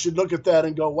no one should look at that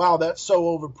and go, wow, that's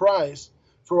so overpriced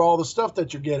for all the stuff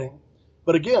that you're getting.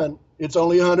 But again, it's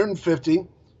only $150,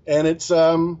 and it's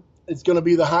going to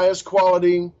be the highest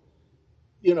quality,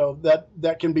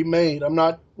 that can be made. I'm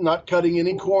not cutting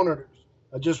any corners.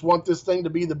 I just want this thing to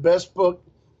be the best book.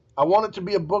 I want it to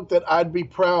be a book that I'd be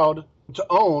proud to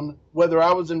own, whether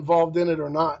I was involved in it or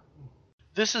not.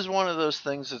 This is one of those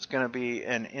things that's going to be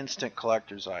an instant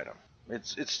collector's item.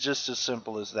 It's just as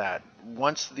simple as that.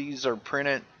 Once these are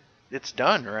printed, it's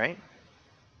done, right?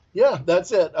 Yeah,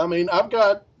 that's it. I mean,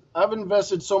 I've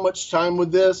invested so much time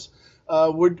with this.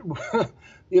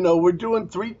 We're doing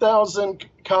 3,000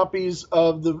 copies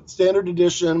of the standard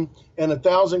edition and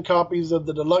 1,000 copies of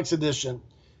the deluxe edition.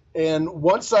 And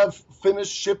once I've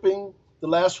finished shipping the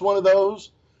last one of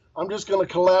those, I'm just going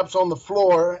to collapse on the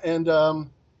floor and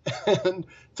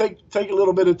take a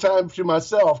little bit of time to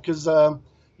myself, because I'm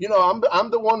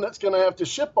the one that's going to have to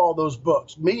ship all those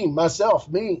books. Me.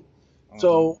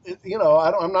 So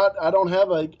I don't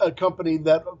have a company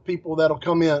people that'll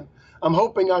come in. I'm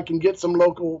hoping I can get some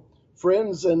local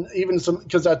friends, and even some,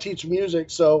 because I teach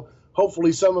music, so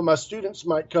hopefully some of my students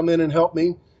might come in and help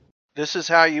me. This is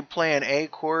how you play an A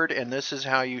chord, and this is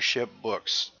how you ship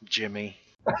books, Jimmy.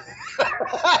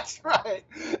 That's right.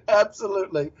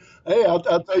 Absolutely. Hey, I'll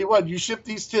tell you what, you ship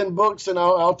these 10 books and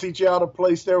I'll teach you how to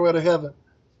play Stairway to Heaven.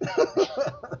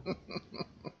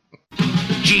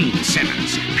 Gene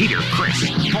Simmons, Peter Criss,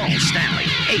 Paul Stanley,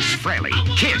 Ace Frehley,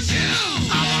 Kiss.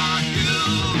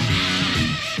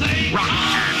 Rock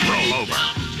and Roll Over.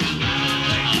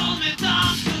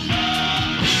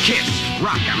 Kiss,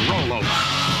 Rock and Roll Over.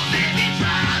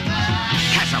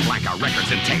 Casablanca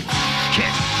Records and Tapes.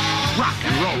 Kiss, Rock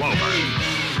and Roll Over.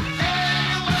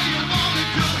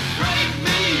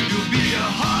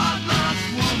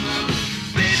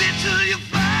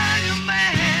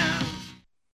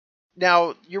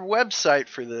 Now, your website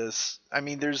for this, I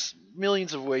mean, there's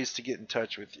millions of ways to get in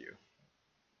touch with you.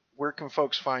 Where can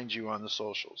folks find you on the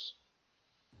socials?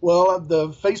 Well, the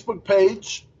Facebook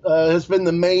page has been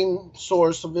the main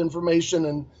source of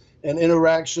information and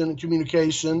interaction and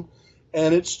communication.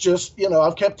 And it's just,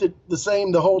 I've kept it the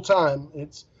same the whole time.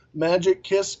 It's Magic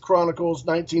Kiss Chronicles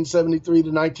 1973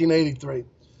 to 1983.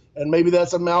 And maybe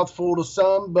that's a mouthful to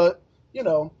some, but,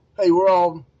 hey, we're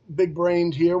all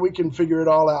big-brained here. We can figure it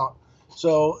all out.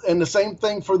 So, and the same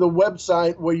thing for the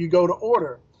website where you go to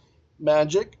order.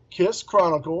 Magic Kiss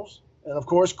Chronicles, and of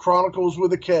course Chronicles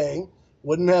with a K,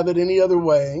 wouldn't have it any other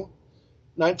way,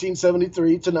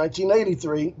 1973 to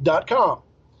 1983.com.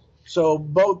 So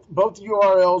both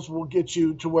URLs will get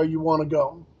you to where you want to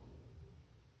go.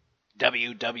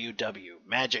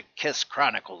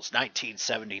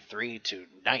 www.MagicKissChronicles1973 to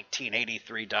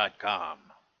 1983.com.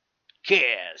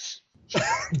 Kiss.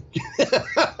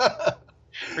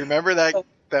 Remember that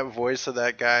voice of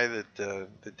that guy that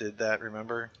did that,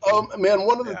 remember? Oh, man,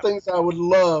 one of the things I would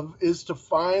love is to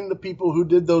find the people who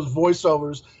did those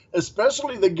voiceovers,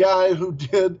 especially the guy who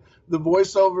did the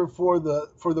voiceover for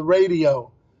the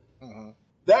radio. Mm-hmm.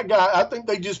 That guy, I think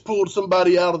they just pulled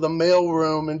somebody out of the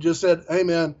mailroom and just said, "Hey,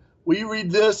 man, will you read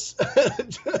this?"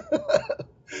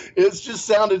 It's just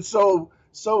sounded so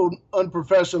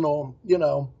unprofessional.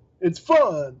 It's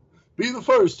fun. Be the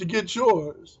first to get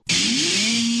yours.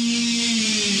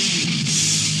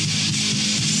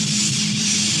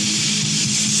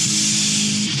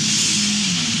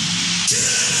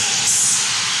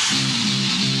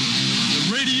 The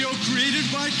radio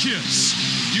created by Kiss.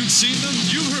 You've seen them,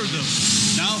 you've heard them.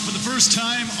 Now, for the first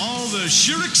time, all the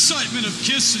sheer excitement of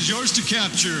Kiss is yours to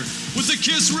capture with the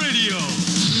Kiss Radio.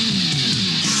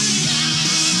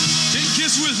 Take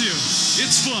Kiss with you.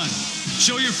 It's fun.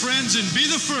 Show your friends and be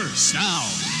the first. Now,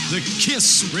 the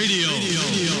Kiss Radio.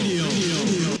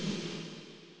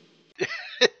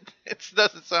 It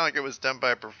doesn't sound like it was done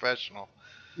by a professional.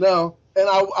 No, and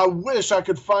I wish I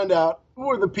could find out who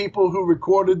were the people who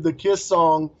recorded the Kiss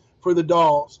song for the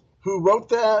Dolls. Who wrote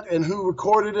that and who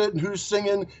recorded it and who's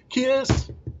singing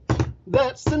Kiss?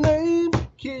 That's the name,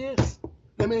 Kiss.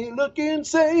 They may look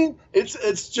insane.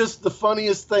 It's just the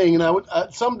funniest thing. And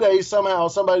someday, somehow,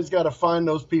 somebody's got to find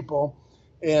those people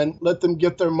and let them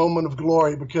get their moment of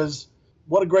glory, because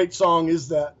what a great song is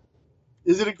that.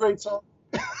 Is it a great song?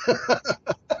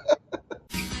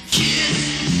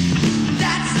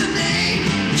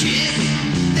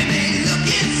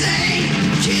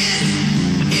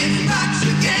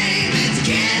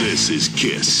 This is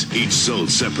Kiss, each sold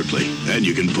separately, and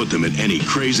you can put them in any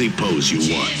crazy pose you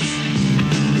want.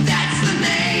 That's the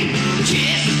name,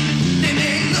 Kiss. They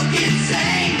may look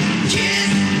insane. Kiss,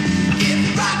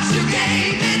 it rocks your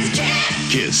game. It's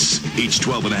Kiss. Kiss, each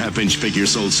 12.5-inch figure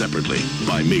sold separately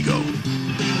by Mego.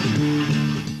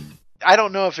 I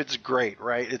don't know if it's great,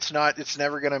 right? It's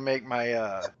never going to make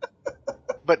my,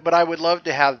 but I would love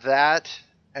to have that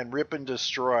and Rip and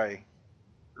Destroy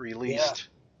released,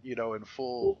 in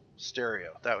full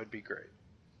stereo. That would be great.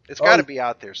 It's got to be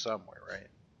out there somewhere, right?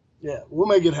 Yeah, we'll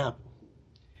make it happen.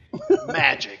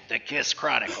 Magic, the Kiss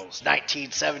Chronicles,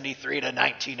 1973 to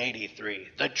 1983.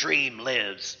 The Dream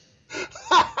Lives.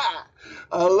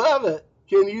 I love it.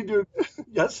 Can you do?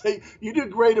 I say you do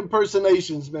great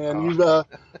impersonations, man. You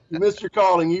missed your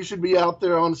calling. You should be out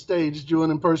there on stage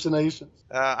doing impersonations.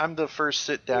 I'm the first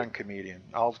sit-down comedian.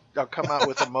 I'll come out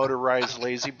with a motorized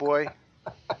lazy boy.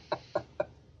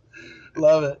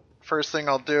 Love it. First thing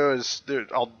I'll do is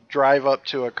I'll drive up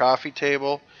to a coffee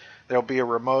table. There'll be a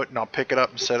remote, and I'll pick it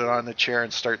up and set it on the chair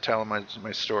and start telling my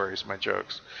stories, my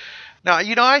jokes. Now,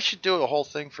 I should do a whole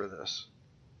thing for this.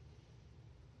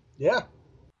 Yeah.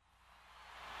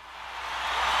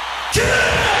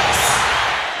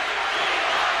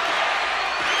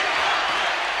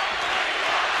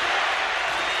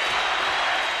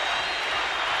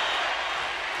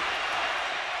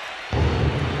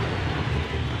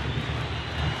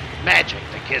 Magic,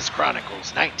 the Kiss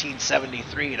Chronicles,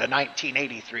 1973 to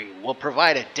 1983, will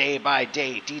provide a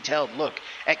day-by-day detailed look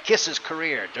at Kiss's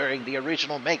career during the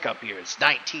original makeup years,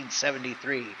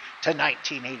 1973 to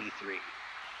 1983.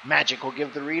 Magic will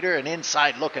give the reader an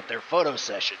inside look at their photo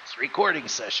sessions, recording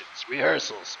sessions,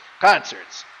 rehearsals,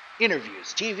 concerts,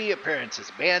 interviews, TV appearances,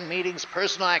 band meetings,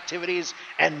 personal activities,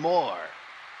 and more.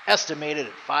 Estimated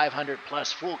at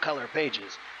 500-plus full-color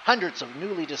pages, hundreds of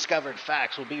newly discovered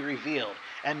facts will be revealed,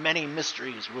 and many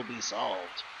mysteries will be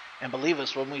solved. And believe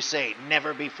us when we say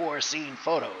never-before-seen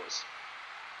photos.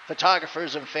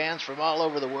 Photographers and fans from all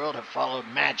over the world have followed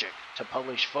Magic to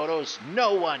publish photos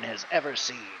no one has ever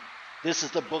seen. This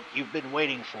is the book you've been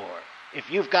waiting for.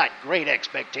 If you've got great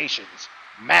expectations,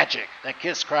 Magic, the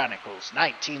Kiss Chronicles,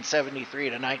 1973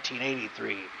 to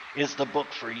 1983, is the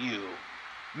book for you.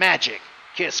 Magic,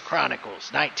 Kiss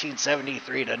Chronicles,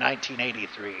 1973 to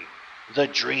 1983. The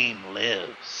Dream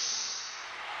Lives.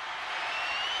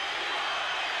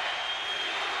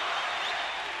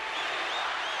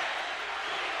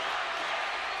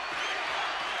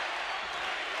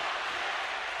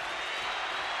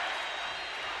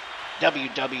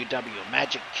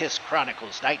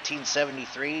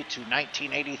 www.MagicKissChronicles1973 to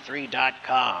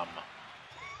 1983.com.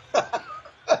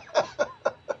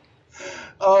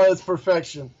 Oh, it's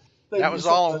perfection. That was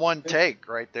all in one take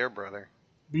right there, brother.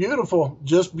 Beautiful.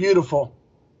 Just beautiful.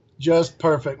 Just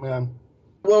perfect, man.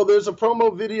 Well, there's a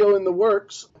promo video in the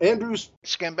works. Andrew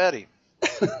Scambetti.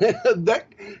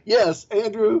 Yes,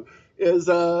 Andrew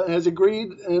has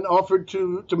agreed and offered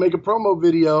to make a promo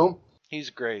video.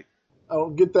 He's great. I'll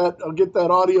get that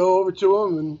audio over to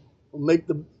him, and we'll make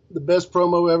the best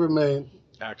promo ever made.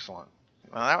 Excellent.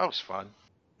 Well, that was fun.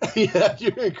 Yeah,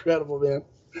 you're incredible, man.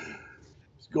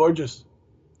 It's gorgeous.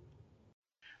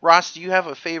 Ross, do you have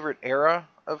a favorite era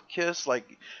of Kiss?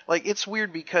 Like it's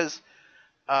weird because,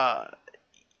 I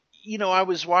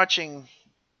was watching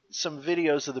some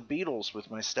videos of the Beatles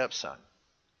with my stepson.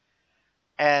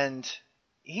 And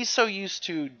he's so used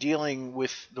to dealing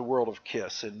with the world of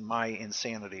Kiss and my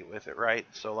insanity with it, right?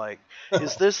 So, like,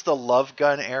 is this the Love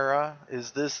Gun era?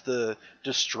 Is this the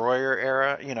Destroyer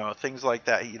era? You know, things like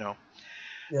that, you know.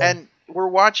 Yeah. And we're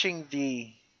watching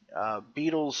the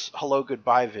Beatles Hello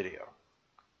Goodbye video.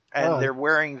 And they're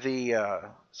wearing the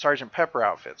Sgt. Pepper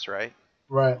outfits, right?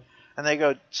 Right. And they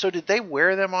go, so did they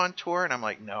wear them on tour? And I'm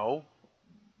like, no.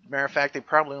 Matter of fact, they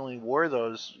probably only wore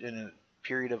those in a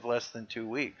period of less than 2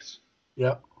 weeks.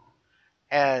 Yep.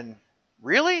 And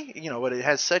really, you know, but it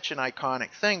has such an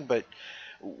iconic thing. But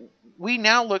we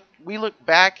look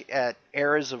back at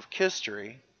eras of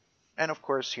Kisstory, and of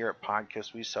course here at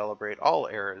Podkiss we celebrate all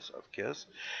eras of Kiss.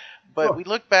 But we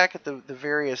look back at the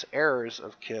various eras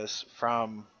of Kiss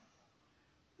from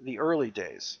the early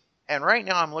days. And right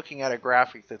now I'm looking at a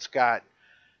graphic that's got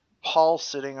Paul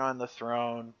sitting on the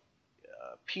throne,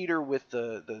 Peter with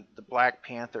the Black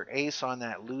Panther, Ace on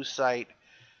that lucite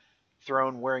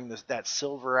throne wearing that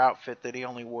silver outfit that he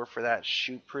only wore for that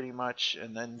shoot pretty much,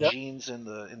 and then Gene's in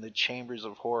the Chambers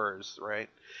of Horrors, right?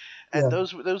 And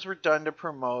those were done to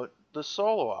promote the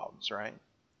solo albums, right?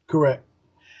 Correct.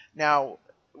 Now,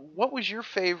 what was your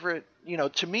favorite? You know,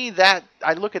 to me, that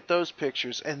I look at those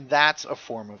pictures and that's a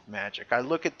form of magic. I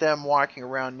look at them walking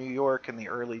around New York in the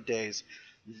early days.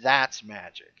 That's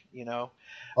magic, you know?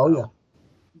 Oh yeah.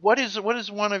 What is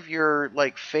one of your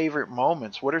like favorite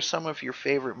moments? What are some of your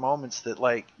favorite moments that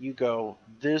like you go,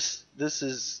 this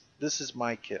is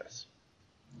my Kiss?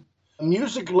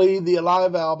 Musically, the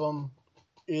Alive album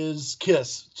is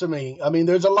Kiss to me. I mean,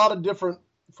 there's a lot of different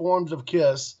forms of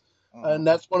Kiss, and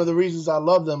that's one of the reasons I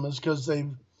love them is because they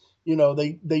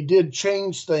did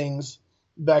change things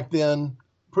back then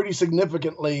pretty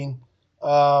significantly.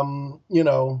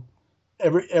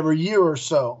 Every year or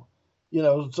so. You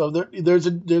know, so there's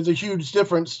a huge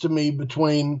difference to me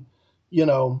between, you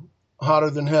know, Hotter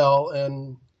Than Hell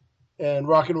and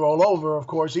Rock and Roll Over, of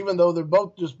course, even though they're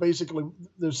both just basically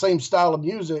the same style of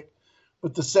music,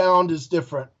 but the sound is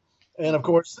different. And of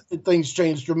course, things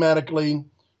changed dramatically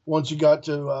once you got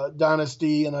to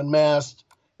Dynasty and Unmasked,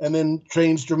 and then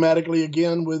changed dramatically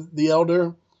again with The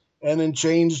Elder, and then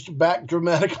changed back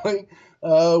dramatically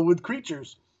with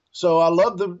Creatures. So I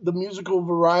love the musical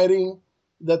variety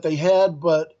that they had,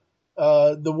 but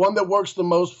the one that works the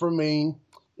most for me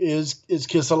is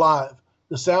Kiss Alive.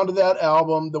 The sound of that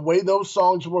album, the way those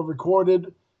songs were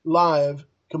recorded live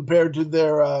compared to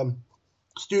their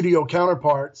studio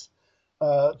counterparts,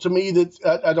 to me,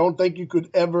 that I don't think you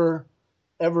could ever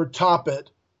top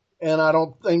it, and I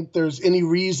don't think there's any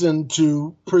reason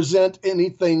to present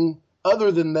anything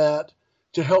other than that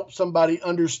to help somebody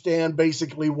understand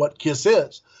basically what Kiss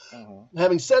is. Mm-hmm.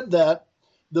 Having said that,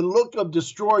 the look of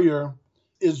Destroyer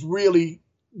is really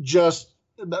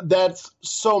that's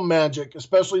so magic,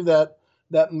 especially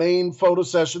that main photo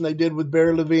session they did with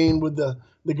Barry Levine with the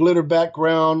glitter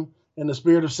background and the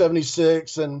Spirit of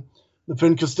 76 and the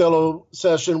Finn Costello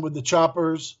session with the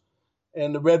choppers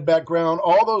and the red background.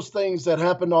 All those things that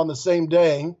happened on the same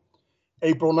day,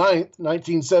 April 9th,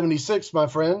 1976, my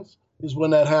friends, is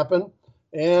when that happened.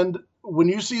 And when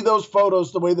you see those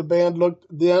photos, the way the band looked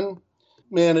then,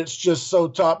 man, it's just so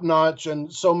top notch,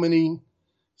 and so many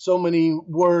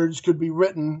words could be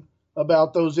written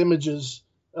about those images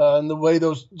and the way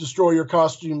those Destroyer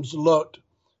costumes looked,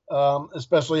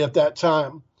 especially at that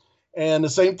time. And the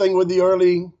same thing with the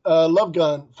early Love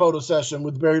Gun photo session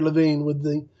with Barry Levine, with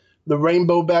the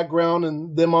rainbow background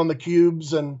and them on the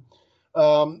cubes, and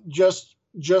just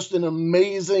an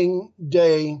amazing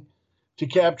day to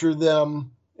capture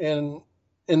them in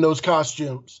those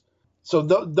costumes. So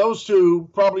those two,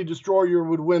 probably Destroyer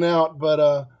would win out,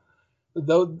 but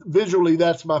visually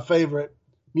that's my favorite.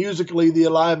 Musically, the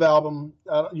Alive album,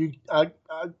 I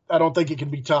don't think it can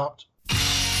be topped.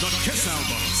 The Kiss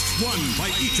albums, won by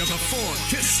each of the 4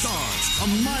 Kiss stars, a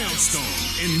milestone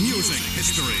in music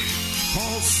history.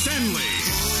 Paul Stanley,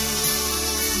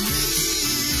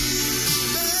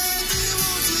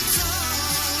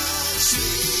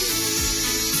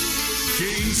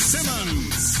 Gene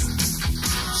Simmons,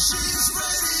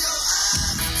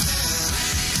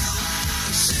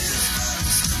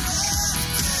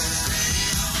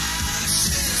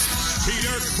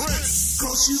 Peter Criss,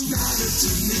 'cause you matter to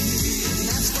me, and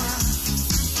that's why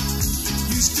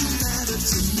you still matter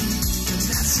to me, and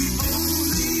that's the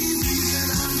only reason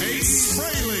I'm Ace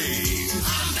Frehley.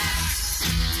 I'm back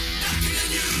in the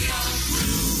New York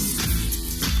groove.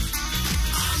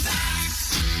 I'm back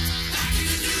in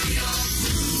the New York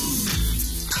groove.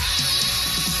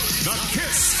 The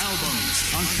Kiss albums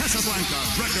on Casablanca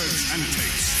Records and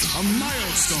Tapes, a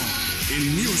milestone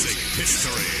in music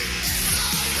history.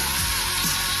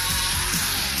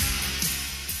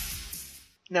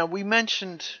 Now, we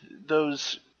mentioned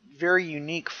those very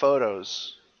unique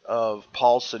photos of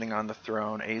Paul sitting on the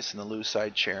throne, Ace in the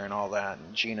Lucide chair and all that,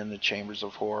 and Gene in the Chambers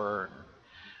of Horror, and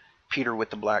Peter with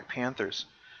the Black Panthers.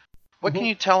 What can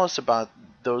you tell us about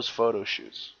those photo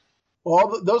shoots?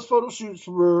 Well, those photo shoots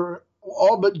were,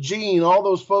 all but Gene, all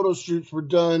those photo shoots were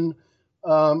done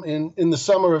in the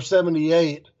summer of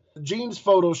 78. Gene's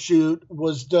photo shoot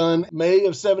was done May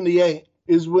of 78.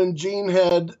 Is when Gene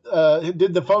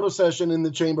did the photo session in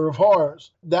the Chamber of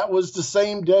Horrors. That was the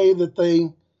same day that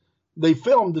they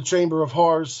filmed the Chamber of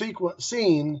Horrors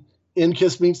scene in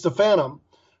Kiss Meets the Phantom.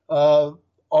 All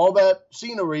that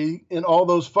scenery in all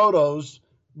those photos,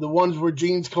 the ones where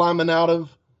Gene's climbing out of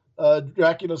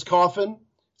Dracula's coffin,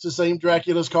 it's the same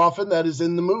Dracula's coffin that is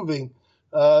in the movie.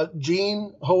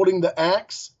 Gene holding the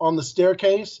axe on the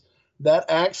staircase, that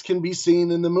axe can be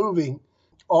seen in the movie.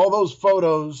 All those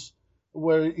photos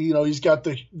where, you know, he's got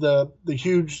the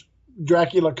huge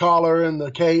Dracula collar and the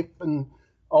cape and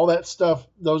all that stuff,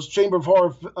 those Chamber of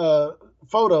Horror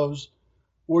photos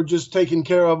were just taken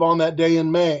care of on that day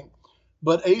in May.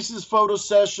 But Ace's photo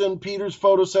session, Peter's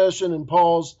photo session, and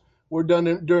Paul's were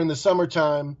done during the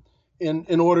summertime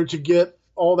in order to get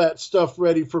all that stuff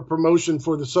ready for promotion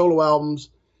for the solo albums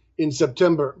in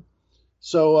September.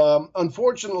 So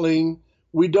unfortunately,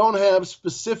 we don't have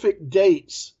specific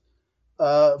dates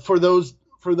for those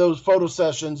photo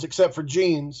sessions, except for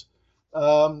Gene's.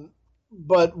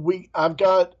 But I've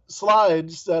got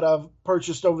slides that I've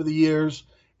purchased over the years,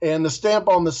 and the stamp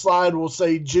on the slide will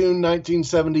say June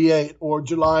 1978 or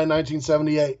July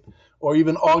 1978 or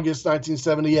even August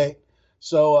 1978.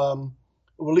 So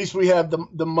at least we have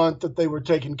the month that they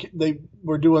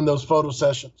were doing those photo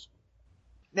sessions.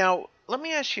 Now, let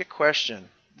me ask you a question.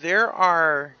 There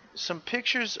are some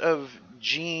pictures of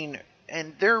Gene,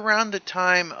 and they're around the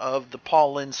time of the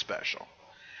Paul Lynde special.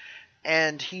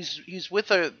 And he's with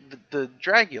the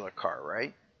Dragula car,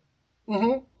 right?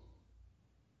 Mm-hmm.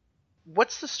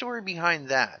 What's the story behind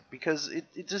that? Because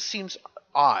it just seems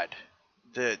odd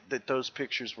that those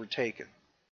pictures were taken.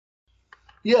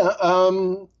 Yeah,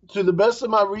 to the best of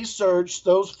my research,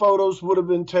 those photos would have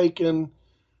been taken,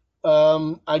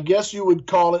 I guess you would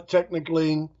call it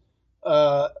technically,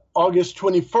 August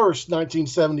 21st,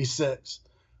 1976.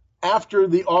 After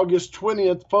the August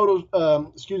 20th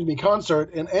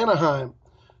concert in Anaheim.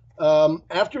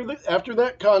 After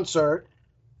that concert,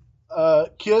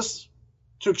 Kiss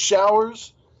took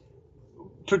showers,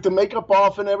 took the makeup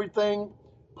off and everything,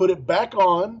 put it back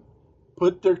on,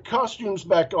 put their costumes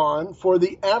back on for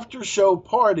the after show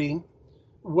party,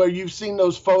 where you've seen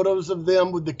those photos of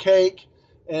them with the cake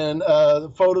and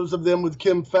the photos of them with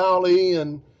Kim Fowley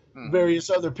and various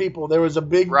other people. There was a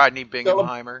big Rodney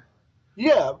Bingenheimer.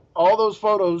 Yeah, all those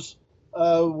photos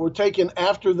were taken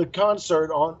after the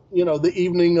concert on, the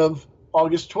evening of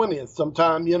August 20th,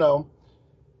 sometime,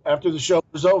 after the show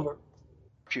was over.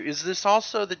 Is this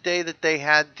also the day that they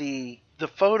had the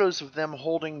photos of them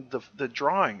holding the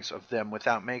drawings of them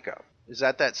without makeup? Is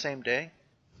that same day?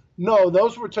 No,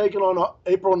 those were taken on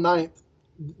April 9th.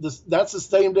 That's the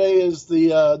same day as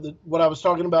the what I was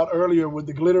talking about earlier with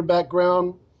the glitter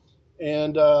background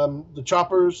and the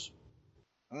choppers.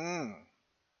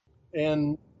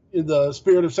 And in the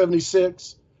Spirit of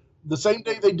 76, the same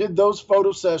day they did those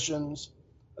photo sessions,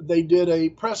 they did a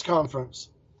press conference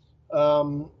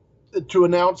to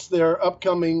announce their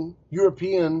upcoming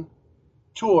European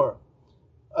tour,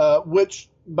 which,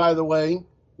 by the way,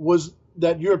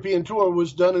 that European tour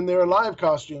was done in their live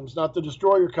costumes, not the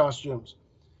Destroyer costumes.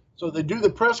 So they do the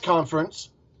press conference,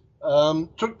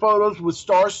 took photos with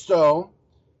Star Stowe,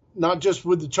 not just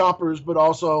with the choppers, but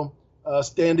also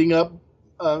standing up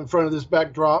in front of this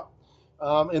backdrop.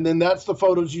 And then that's the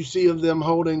photos you see of them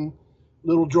holding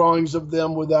little drawings of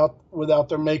them without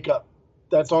their makeup.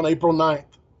 That's on April 9th.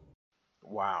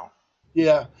 Wow.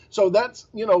 Yeah. So that's,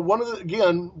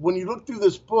 again, when you look through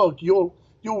this book, you'll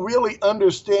really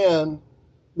understand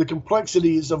the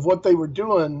complexities of what they were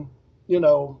doing,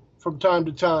 from time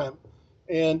to time.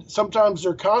 And sometimes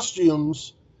their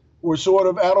costumes were sort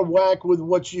of out of whack with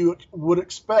what you would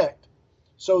expect.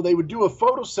 So they would do a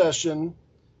photo session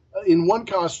in one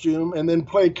costume and then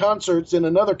play concerts in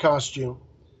another costume.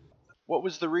 What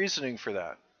was the reasoning for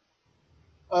that?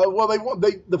 Well,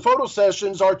 the photo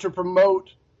sessions are to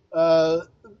promote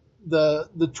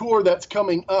the tour that's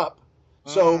coming up.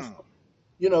 So,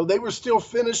 they were still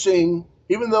finishing,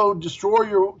 even though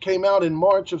Destroyer came out in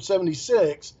March of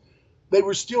 76, they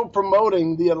were still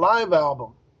promoting the Alive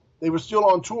album. They were still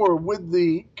on tour with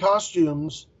the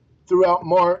costumes throughout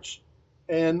March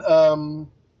and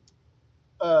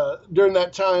during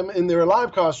that time in their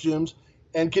Alive costumes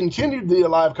and continued the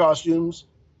Alive costumes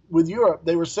with Europe.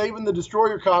 They were saving the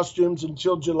Destroyer costumes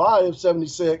until July of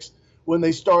 76 when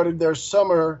they started their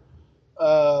summer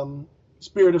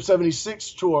Spirit of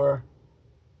 76 tour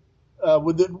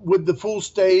with the full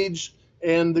stage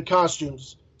and the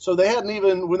costumes. So they hadn't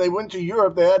even, when they went to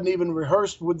Europe, they hadn't even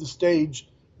rehearsed with the stage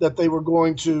that they were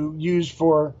going to use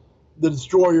for the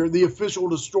Destroyer, the official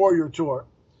Destroyer tour.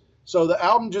 So the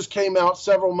album just came out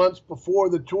several months before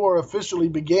the tour officially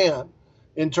began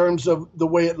in terms of the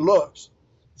way it looks.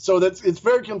 So it's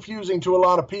very confusing to a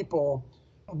lot of people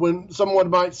when someone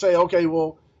might say, okay,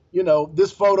 well, you know,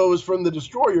 this photo is from the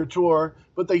Destroyer tour,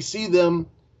 but they see them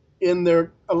in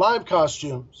their Alive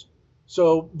costumes.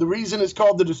 So the reason it's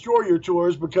called the Destroyer tour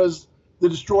is because the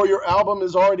Destroyer album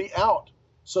is already out.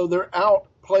 So they're out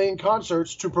playing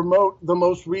concerts to promote the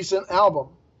most recent album,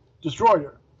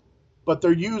 Destroyer, but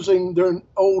they're using their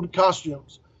old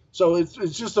costumes. So it's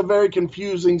just a very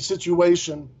confusing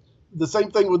situation. The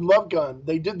same thing with Love Gun.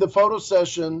 They did the photo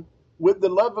session with the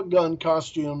Love Gun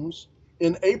costumes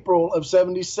in April of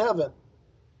 77.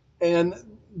 And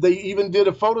they even did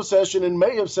a photo session in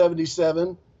May of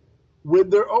 77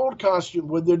 with their old costume,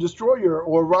 with their Destroyer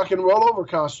or Rock and Roll Over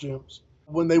costumes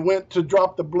when they went to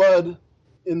drop the blood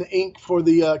in the ink for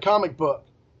the comic book.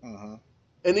 Mm-hmm.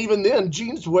 And even then,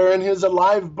 Gene's wearing his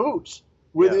Alive boots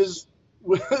with his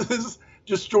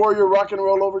Destroyer Rock and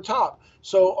Roll Over top.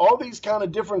 So all these kind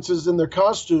of differences in their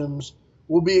costumes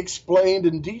will be explained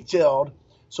and detailed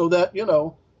so that, you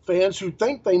know, fans who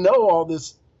think they know all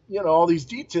this, you know, all these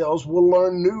details will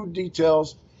learn new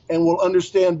details and will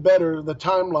understand better the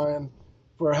timeline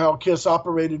for how Kiss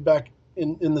operated back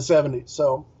in the 70s.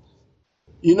 So,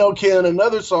 you know, Ken,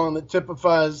 another song that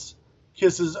typifies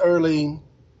Kiss's early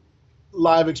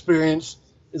live experience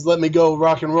is Let Me Go,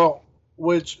 Rock and Roll,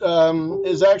 which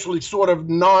is actually sort of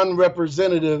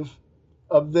non-representative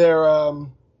of their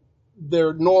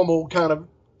normal kind of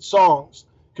songs,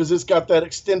 because it's got that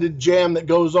extended jam that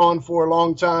goes on for a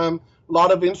long time, a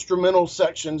lot of instrumental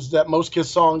sections that most Kiss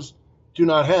songs do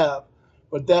not have.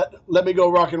 But that Let Me Go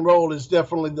Rock and Roll is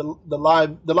definitely the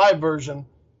live version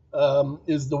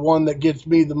is the one that gets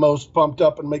me the most pumped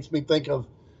up and makes me think of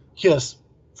Kiss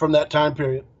from that time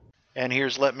period. And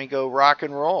here's Let Me Go Rock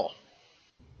and Roll.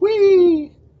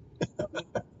 Whee!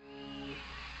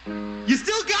 You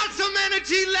still got some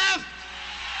energy left?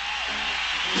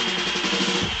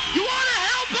 You want to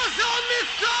help us on this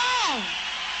song?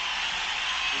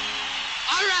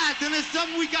 All right, then it's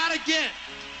something we got to get.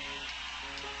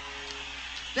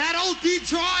 That old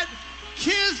Detroit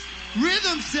Kiss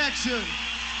rhythm section.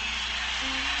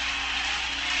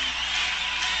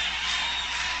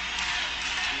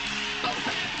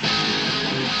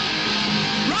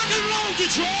 Rock and roll,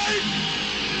 Detroit!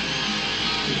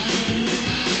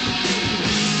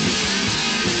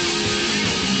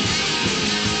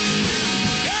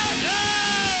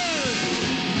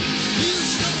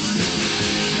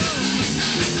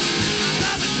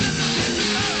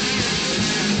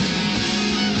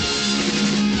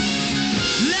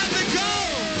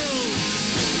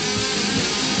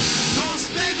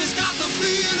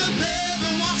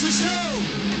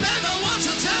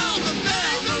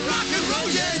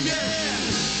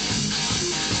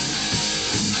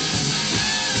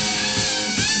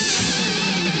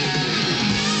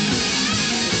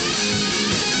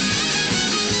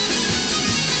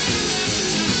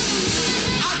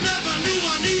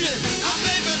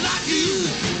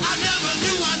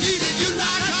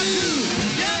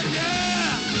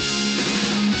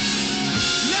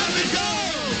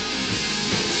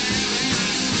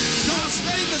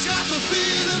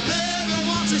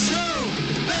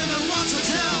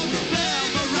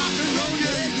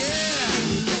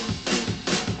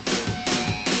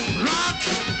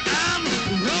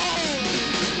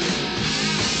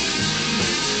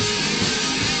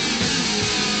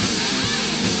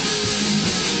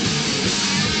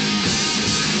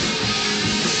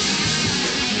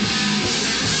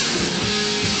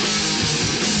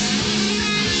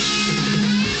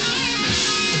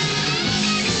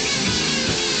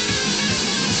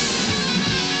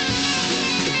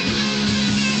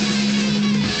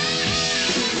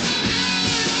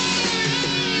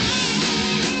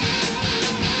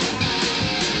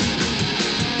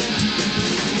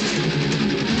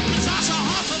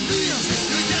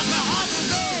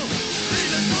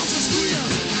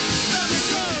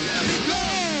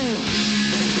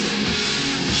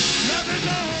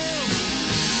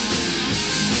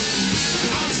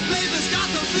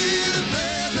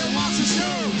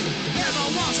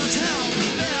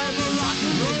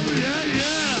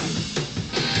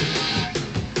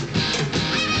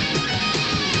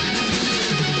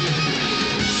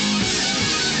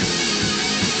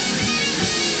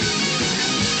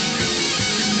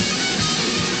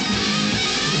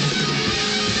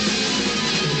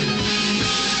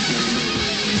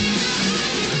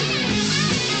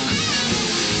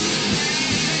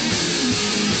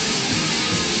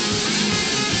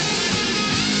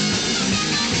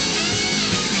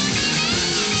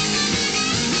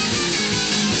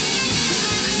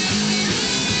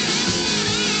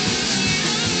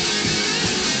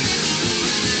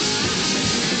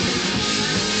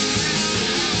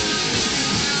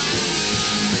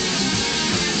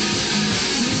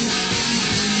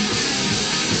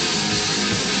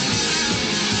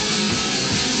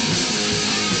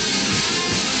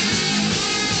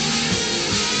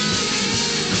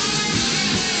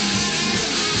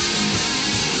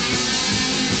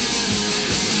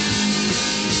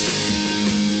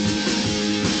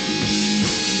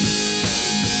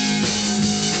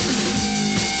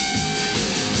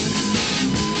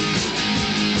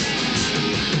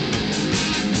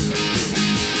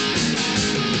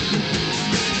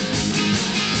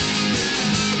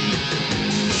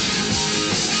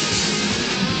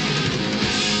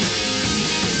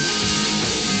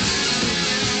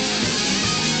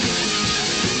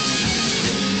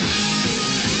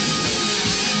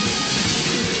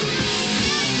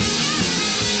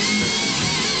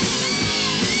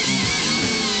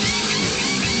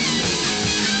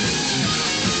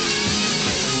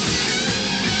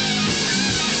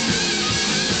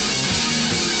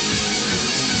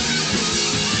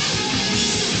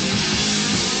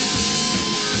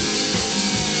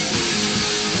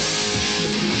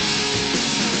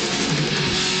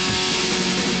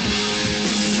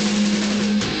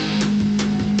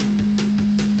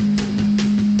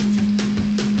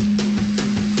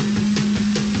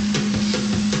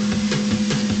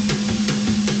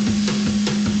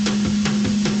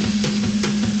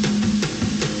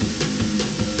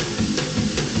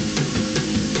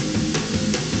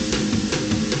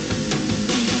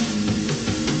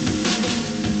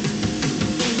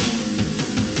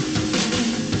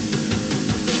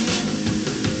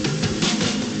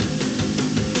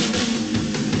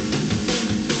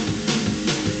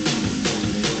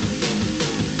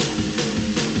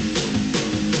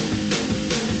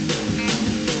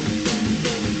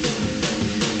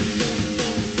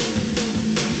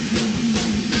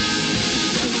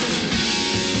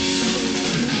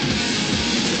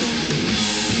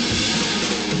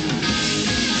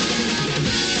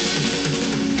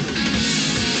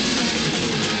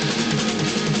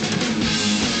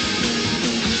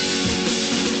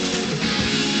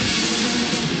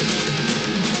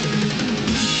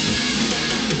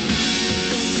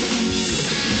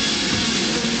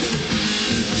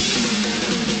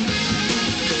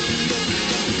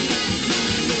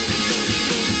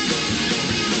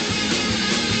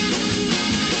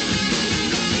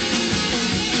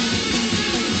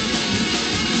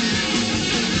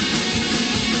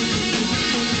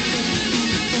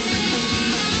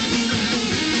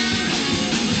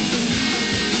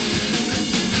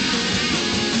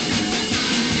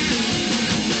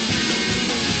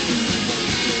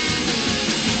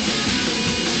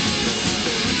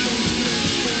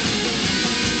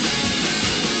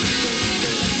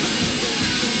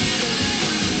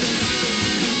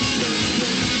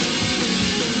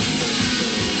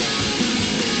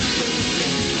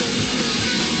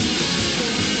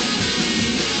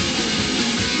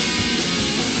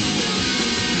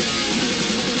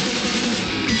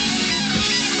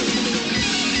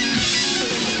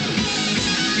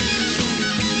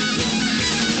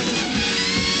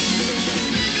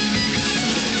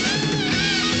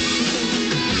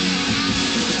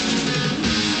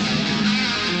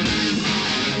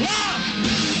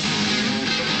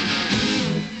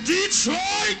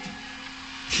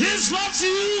 just love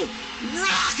to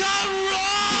rock and roll!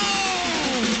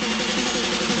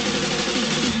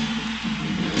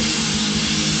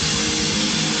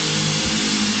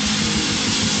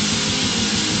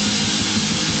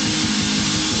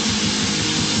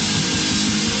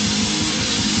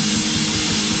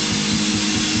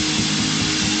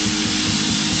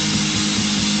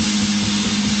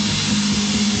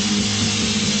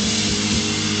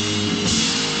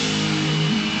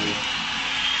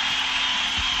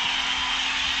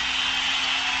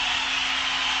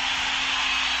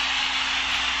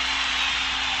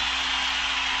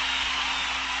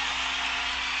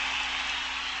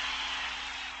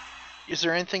 Is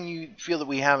there anything you feel that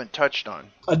we haven't touched on?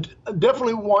 I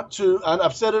definitely want to, and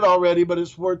I've said it already, but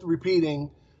it's worth repeating,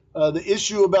 the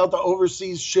issue about the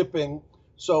overseas shipping.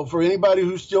 So for anybody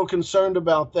who's still concerned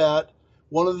about that,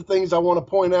 one of the things I want to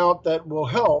point out that will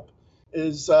help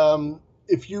is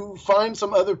if you find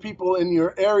some other people in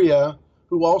your area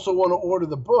who also want to order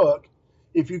the book,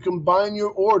 if you combine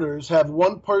your orders, have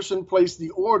one person place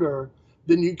the order,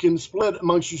 then you can split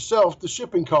amongst yourself the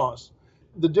shipping costs.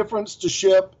 The difference to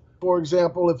ship, for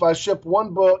example, if I ship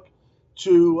one book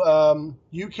to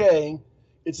UK,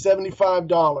 it's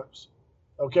 $75.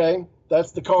 Okay?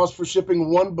 That's the cost for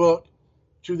shipping one book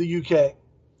to the UK.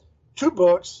 2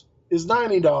 books is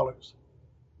 $90.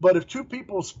 But if 2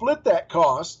 people split that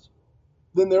cost,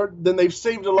 then they've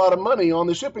saved a lot of money on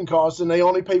the shipping costs, and they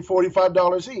only pay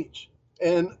 $45 each.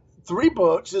 And 3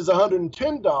 books is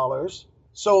 $110.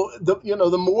 So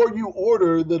the more you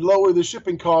order, the lower the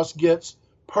shipping cost gets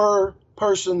per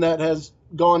person that has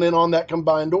gone in on that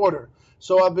combined order.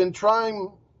 So I've been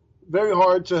trying very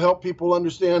hard to help people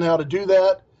understand how to do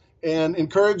that and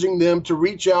encouraging them to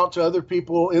reach out to other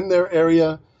people in their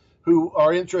area who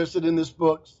are interested in this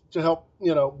book to help,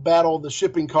 battle the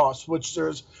shipping costs, which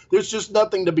there's just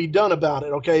nothing to be done about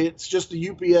it, okay? It's just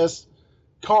a UPS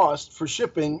cost for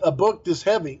shipping a book this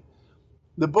heavy.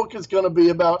 The book is going to be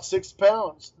about 6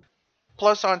 pounds.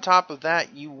 Plus, on top of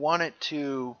that, you want it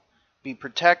to be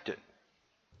protected.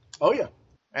 Oh, yeah.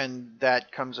 And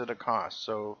that comes at a cost.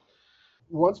 So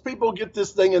once people get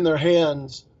this thing in their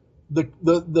hands,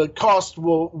 the cost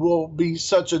will be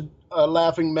such a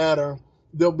laughing matter.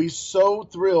 They'll be so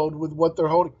thrilled with what they're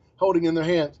holding in their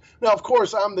hands. Now, of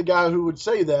course, I'm the guy who would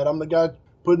say that. I'm the guy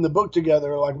putting the book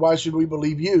together. Like, why should we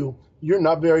believe you? You're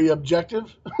not very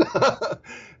objective.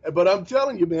 But I'm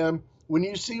telling you, man, when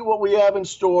you see what we have in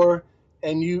store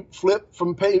and you flip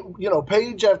from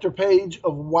page after page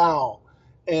of wow,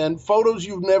 and photos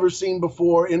you've never seen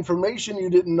before, information you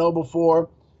didn't know before.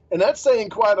 And that's saying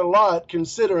quite a lot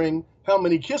considering how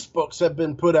many KISS books have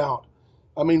been put out.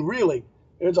 I mean, really,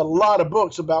 there's a lot of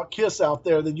books about KISS out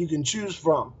there that you can choose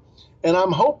from. And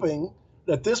I'm hoping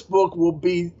that this book will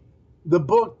be the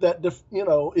book that,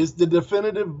 is the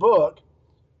definitive book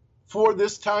for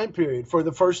this time period, for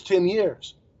the first 10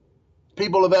 years.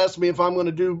 People have asked me if I'm going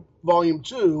to do volume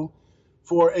 2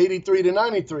 for 83 to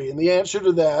 93. And the answer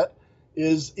to that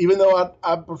is, even though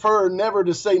I prefer never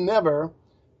to say never,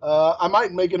 I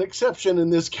might make an exception in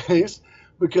this case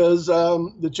because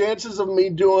the chances of me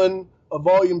doing a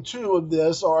volume 2 of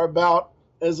this are about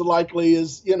as likely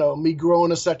as, me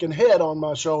growing a second head on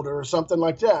my shoulder or something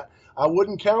like that. I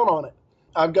wouldn't count on it.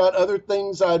 I've got other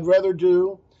things I'd rather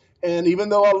do. And even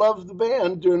though I loved the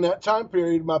band during that time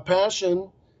period,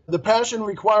 the passion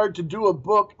required to do a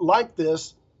book like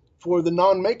this for the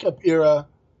non-makeup era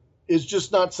is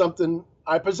just not something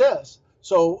I possess.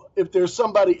 So if there's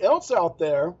somebody else out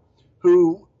there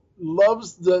who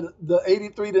loves the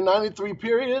 83 to 93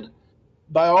 period,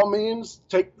 by all means,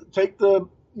 take the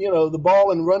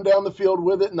ball and run down the field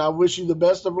with it, and I wish you the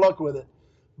best of luck with it.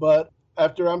 But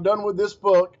after I'm done with this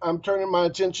book, I'm turning my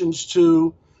attentions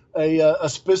to a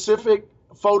specific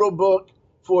photo book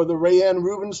for the Rayanne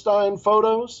Rubinstein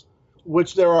photos,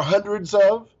 which there are hundreds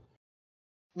of.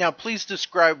 Now, please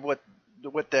describe what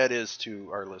that is to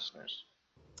our listeners.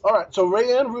 All right, so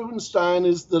Rayanne Rubinstein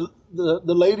is the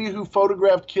lady who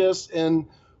photographed KISS in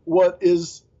what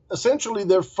is essentially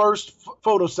their first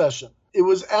photo session. It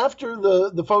was after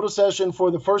the photo session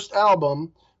for the first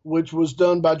album, which was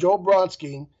done by Joel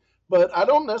Brodsky, but I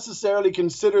don't necessarily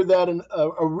consider that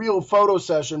a real photo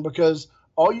session because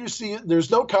all you see, there's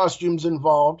no costumes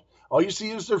involved. All you see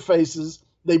is their faces.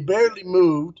 They barely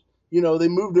moved. They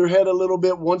moved their head a little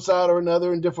bit one side or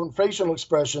another in different facial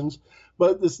expressions,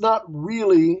 but it's not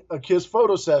really a KISS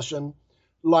photo session.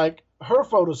 Like her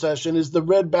photo session is the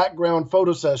red background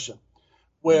photo session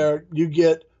where you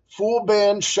get full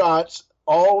band shots,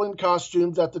 all in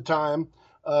costumes at the time.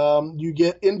 You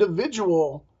get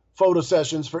individual photo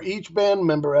sessions for each band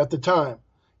member at the time.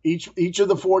 Each of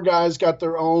the 4 guys got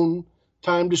their own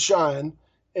time to shine.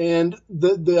 And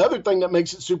the other thing that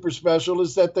makes it super special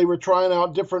is that they were trying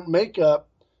out different makeup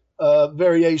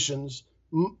variations.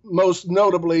 Most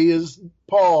notably is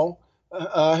Paul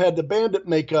had the bandit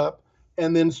makeup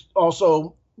and then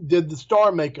also did the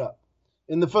star makeup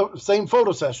in the same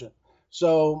photo session.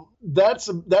 So that's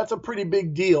a pretty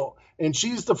big deal. And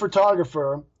she's the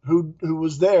photographer who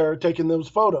was there taking those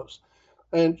photos.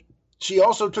 And she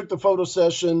also took the photo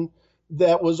session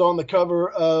that was on the cover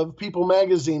of People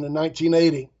magazine in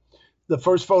 1980, the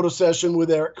first photo session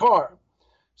with Eric Carr.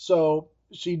 So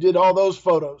she did all those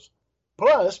photos.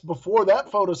 Plus, before that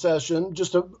photo session,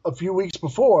 just a few weeks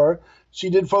before, she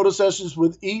did photo sessions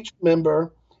with each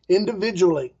member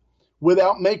individually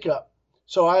without makeup.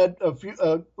 So I had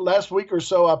last week or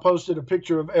so, I posted a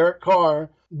picture of Eric Carr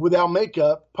without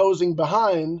makeup posing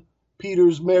behind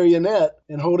Peter's marionette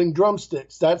and holding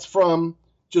drumsticks. That's from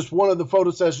just one of the photo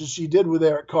sessions she did with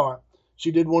Eric Carr.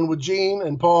 She did one with Gene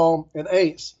and Paul and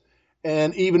Ace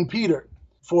and even Peter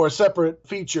for a separate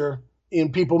feature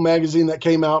in People magazine that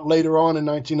came out later on in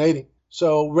 1980.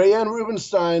 So Rayanne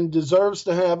Rubinstein deserves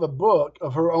to have a book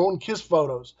of her own Kiss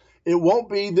photos. It won't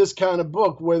be this kind of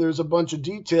book where there's a bunch of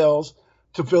details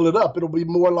to fill it up. It'll be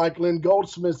more like Lynn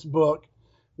Goldsmith's book,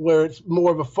 where it's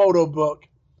more of a photo book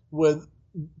with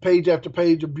page after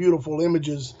page of beautiful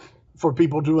images for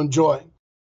people to enjoy.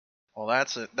 Well,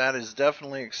 that is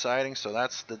definitely exciting. So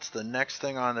that's the next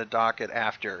thing on the docket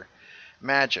after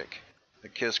Magic, the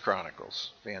Kiss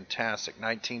Chronicles. Fantastic.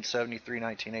 1973,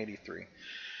 1983.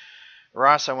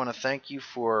 Ross, I want to thank you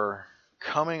for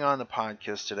coming on the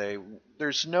podcast today.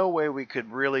 There's no way we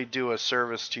could really do a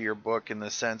service to your book in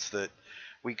the sense that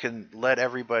we can let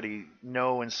everybody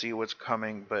know and see what's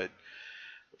coming, but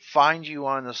find you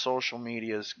on the social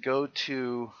medias. Go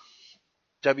to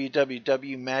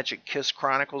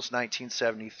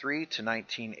www.magickisschronicles1973 to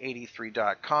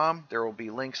 1983.com. There will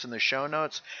be links in the show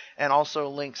notes and also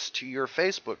links to your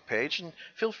Facebook page. And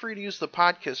feel free to use the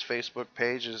podcast Facebook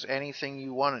page as anything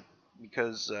you want,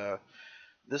 because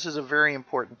this is a very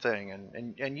important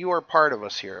thing. And you are part of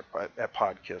us here at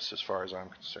Podkiss as far as I'm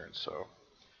concerned. So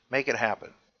make it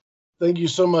happen. Thank you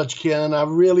so much, Ken. I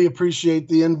really appreciate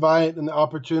the invite and the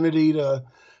opportunity to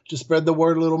spread the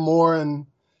word a little more and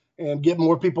get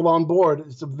more people on board.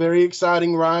 It's a very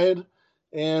exciting ride,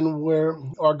 and where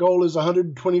our goal is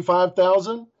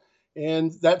 125,000,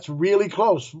 and that's really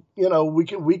close. You know, we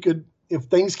could, if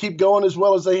things keep going as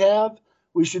well as they have,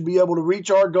 we should be able to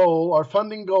reach our goal, our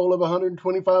funding goal of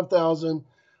 125,000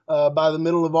 by the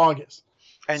middle of August.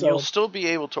 And you'll still be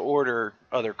able to order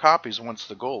other copies once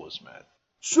the goal is met.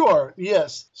 Sure,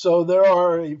 yes. So there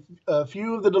are a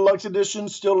few of the deluxe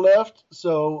editions still left,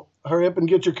 so hurry up and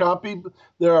get your copy.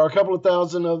 There are a couple of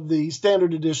thousand of the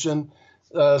standard edition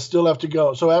still left to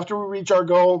go. So after we reach our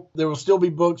goal, there will still be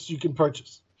books you can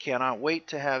purchase. Cannot wait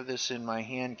to have this in my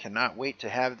hand. Cannot wait to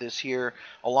have this here,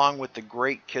 along with the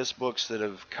great Kiss books that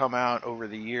have come out over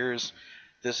the years.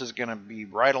 This is going to be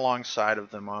right alongside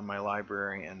of them on my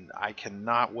library, and I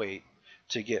cannot wait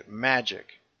to get Magic,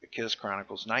 the Kiss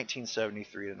Chronicles,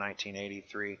 1973 to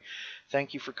 1983.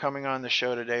 Thank you for coming on the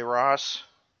show today, Ross.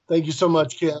 Thank you so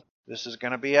much, Ken. This is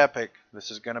going to be epic.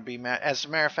 This is going to be, as a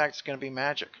matter of fact, it's going to be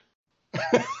magic.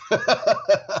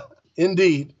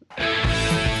 Indeed.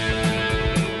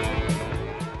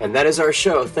 And that is our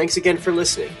show. Thanks again for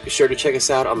listening. Be sure to check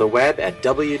us out on the web at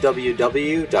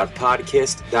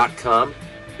www.podkiss.com.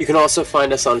 You can also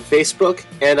find us on Facebook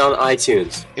and on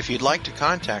iTunes. If you'd like to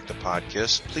contact the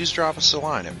Podkiss, please drop us a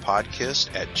line at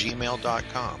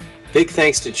podkiss@gmail.com. Big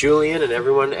thanks to Julian and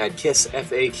everyone at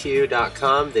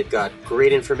KissFAQ.com. They've got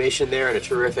great information there and a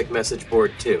terrific message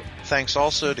board, too. Thanks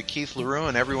also to Keith LaRue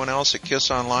and everyone else at Kiss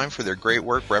Online for their great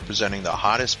work representing the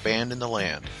hottest band in the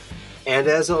land. And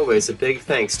as always, a big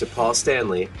thanks to Paul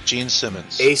Stanley, Gene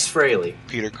Simmons, Ace Frehley,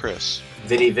 Peter Criss,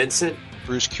 Vinnie Vincent,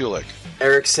 Bruce Kulick,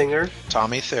 Eric Singer,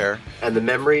 Tommy Thayer, and the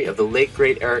memory of the late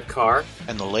great Eric Carr,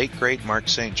 and the late great Mark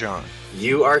St. John.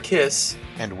 You are Kiss,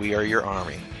 and we are your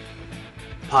army.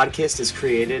 Podkiss is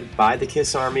created by the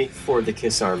Kiss Army for the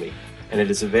Kiss Army, and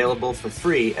it is available for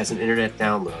free as an internet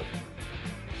download.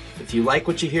 If you like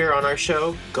what you hear on our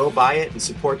show, go buy it and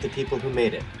support the people who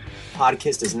made it.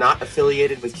 Podkiss is not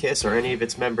affiliated with Kiss or any of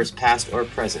its members past or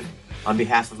present. On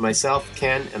behalf of myself,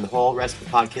 Ken, and the whole rest of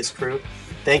the Podkiss crew,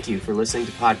 thank you for listening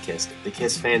to Podkiss, the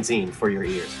Kiss fanzine for your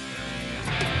ears.